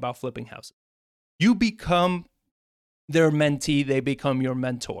everything about flipping houses? You become their mentee. They become your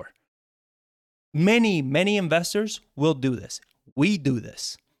mentor. Many, many investors will do this. We do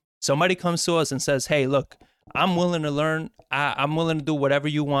this. Somebody comes to us and says, hey, look, I'm willing to learn. I'm willing to do whatever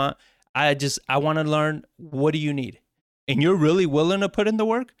you want. I want to learn. What do you need? And you're really willing to put in the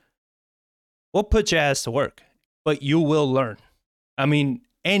work? We'll put your ass to work, but you will learn. I mean,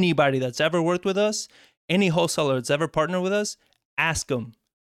 anybody that's ever worked with us, any wholesaler that's ever partnered with us, ask them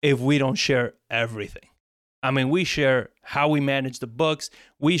if we don't share everything. I mean, we share how we manage the books.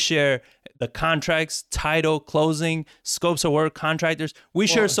 We share the contracts, title, closing, scopes of work, contractors. We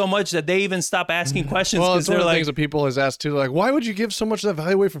share so much that they even stop asking questions. Well, it's one of the like, things that people has asked too. Like, why would you give so much of that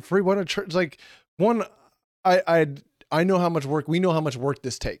value away for free? Why not charge? It's like, one, I know how much work, we know how much work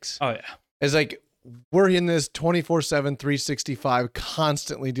this takes. oh yeah. It's like, we're in this 24/7, 365,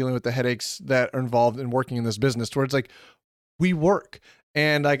 constantly dealing with the headaches that are involved in working in this business, to where it's like, we work.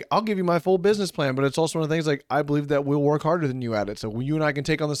 And like, I'll give you my full business plan, but it's also one of the things like, I believe that we'll work harder than you at it. So you and I can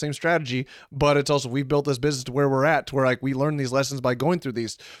take on the same strategy, but it's also, we've built this business to where we're at, to where like we learn these lessons by going through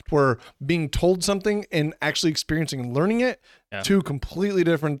these, to where being told something and actually experiencing and learning it, two completely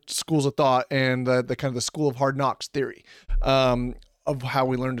different schools of thought, and the kind of the school of hard knocks theory of how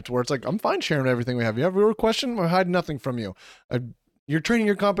we learned it, to where it's like, I'm fine sharing everything we have. You have a question? I hide nothing from you. You're training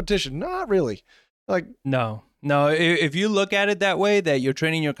your competition. Not really. Like, No, if you look at it that way, that you're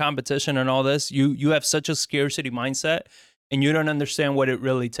training your competition and all this, you have such a scarcity mindset and you don't understand what it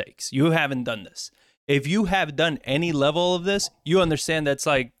really takes. You haven't done this. If you have done any level of this, you understand that's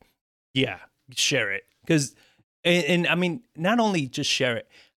like, yeah, share it. Because, and I mean, not only just share it,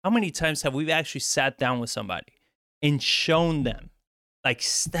 how many times have we actually sat down with somebody and shown them, like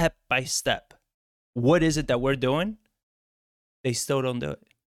step by step, what is it that we're doing? They still don't do it.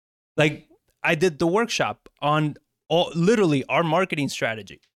 Like, I did the workshop on literally our marketing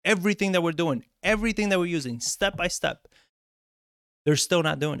strategy, everything that we're doing, everything that we're using, step by step. They're still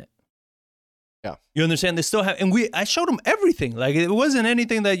not doing it. Yeah. You understand? They still have, and I showed them everything. Like, it wasn't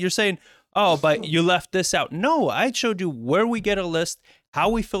anything that you're saying, oh, but you left this out. No, I showed you where we get a list, how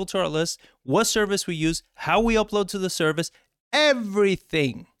we filter our list, what service we use, how we upload to the service,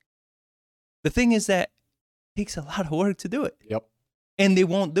 everything. The thing is that it takes a lot of work to do it. Yep. And they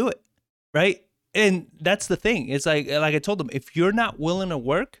won't do it. Right. And that's the thing. It's like I told them, if you're not willing to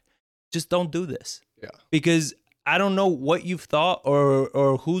work, just don't do this. Yeah. Because I don't know what you've thought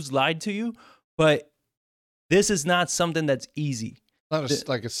or who's lied to you, but this is not something that's easy. Not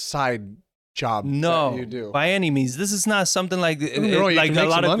like a side job. No, that you do. By any means. This is not something like, You can make a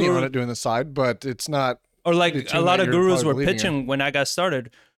lot some of money on it doing the side, but it's not. Or like a lot of gurus were believing pitching when I got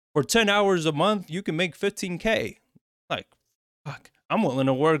started. For 10 hours a month, you can make $15K. Like, fuck. I'm willing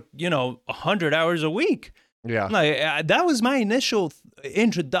to work, 100 hours a week. Yeah. Like, that was my initial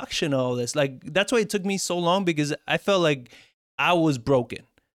introduction to all this. Like, that's why it took me so long, because I felt like I was broken,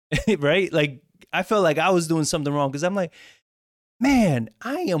 right? Like, I felt like I was doing something wrong, because I'm like, man,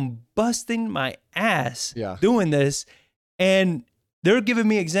 I am busting my ass doing this. And they're giving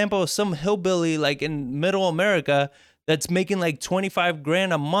me example of some hillbilly like in middle America that's making like 25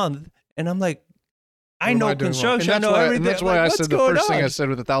 grand a month. And I'm like, I know construction, I know everything. And that's why I said the first thing I said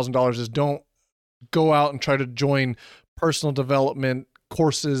with $1,000 is don't go out and try to join personal development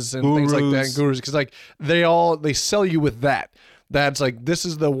courses and things like that, and gurus, because like they sell you with that. That's like, this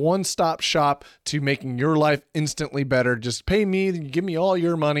is the one-stop shop to making your life instantly better. Just pay me, give me all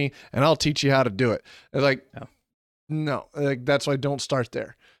your money, and I'll teach you how to do it. It's like, no, like, that's why don't start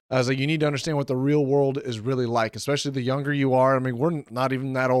there. I was like, you need to understand what the real world is really like, especially the younger you are. I mean, we're not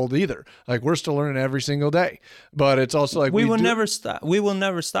even that old either. Like, we're still learning every single day. But it's also like we will never stop. We will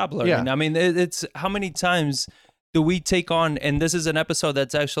never stop learning. Yeah. I mean, it's how many times do we take on? And this is an episode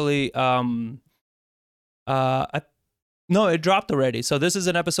that's actually no, it dropped already. So this is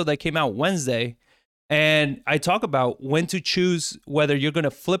an episode that came out Wednesday, and I talk about when to choose whether you're going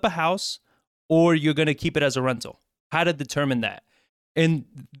to flip a house or you're going to keep it as a rental. How to determine that. And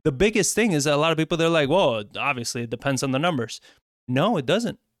the biggest thing is that a lot of people, they're like, well, obviously it depends on the numbers. No, it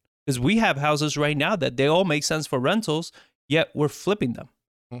doesn't. Because we have houses right now that they all make sense for rentals, yet we're flipping them.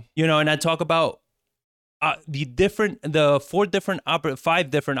 And I talk about five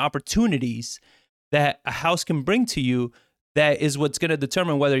different opportunities that a house can bring to you. That is what's going to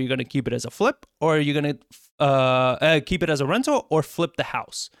determine whether you're going to keep it as a flip or you're going to keep it as a rental or flip the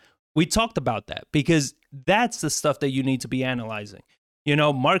house. We talked about that because that's the stuff that you need to be analyzing.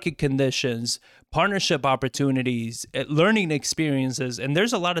 Market conditions, partnership opportunities, learning experiences. And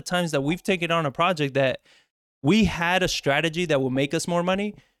there's a lot of times that we've taken on a project that we had a strategy that will make us more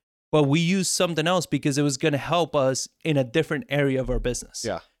money, but we used something else because it was going to help us in a different area of our business.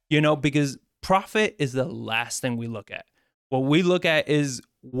 Yeah. Because profit is the last thing we look at. What we look at is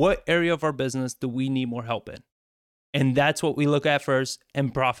what area of our business do we need more help in? And that's what we look at first,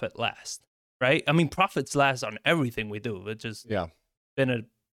 and profit last, right? I mean, profits last on everything we do. It's just been a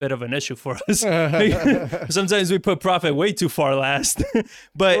bit of an issue for us. Sometimes we put profit way too far last.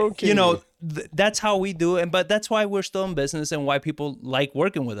 But, that's how we do it. But that's why we're still in business and why people like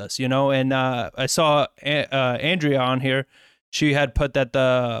working with us, And I saw Andrea on here. She had put that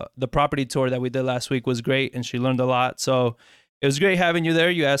the property tour that we did last week was great, and she learned a lot. So it was great having you there.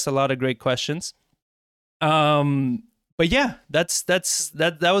 You asked a lot of great questions. But yeah,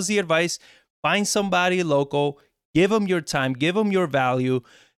 that was the advice. Find somebody local, give them your time, give them your value.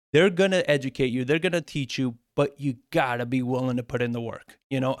 They're going to educate you. They're going to teach you, but you gotta be willing to put in the work.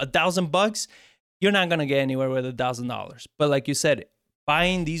 $1,000, you're not going to get anywhere with $1,000. But like you said,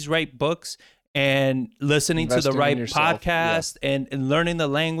 buying these right books and listening to the right podcast and learning the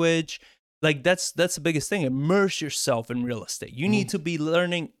language, like that's the biggest thing. Immerse yourself in real estate. You need to be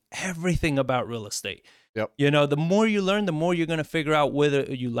learning everything about real estate. Yep. The more you learn, the more you're going to figure out whether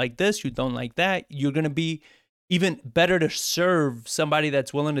you like this, you don't like that. You're going to be even better to serve somebody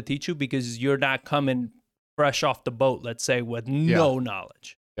that's willing to teach you because you're not coming fresh off the boat, let's say, with no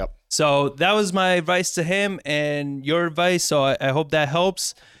knowledge. Yep. So that was my advice to him and your advice. So I hope that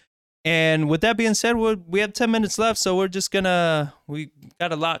helps. And with that being said, we have 10 minutes left. So we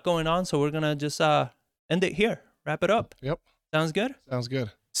got a lot going on. So we're going to just end it here. Wrap it up. Yep. Sounds good? Sounds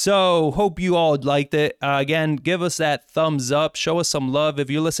good. So hope you all liked it. Again, give us that thumbs up. Show us some love. If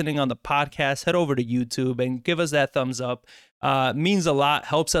you're listening on the podcast, head over to YouTube and give us that thumbs up. Means a lot.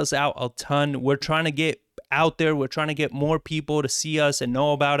 Helps us out a ton. We're trying to get out there. We're trying to get more people to see us and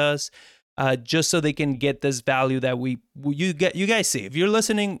know about us, just so they can get this value that you guys see. If you're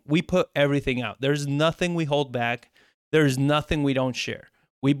listening, we put everything out. There's nothing we hold back. There's nothing we don't share.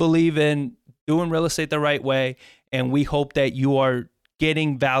 We believe in doing real estate the right way, and we hope that you are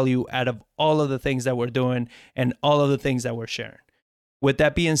getting value out of all of the things that we're doing and all of the things that we're sharing. With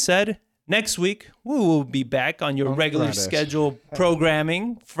that being said, next week, we will be back on your regular scheduled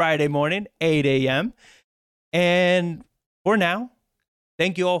programming, Friday morning, 8 a.m. And for now,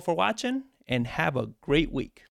 thank you all for watching and have a great week.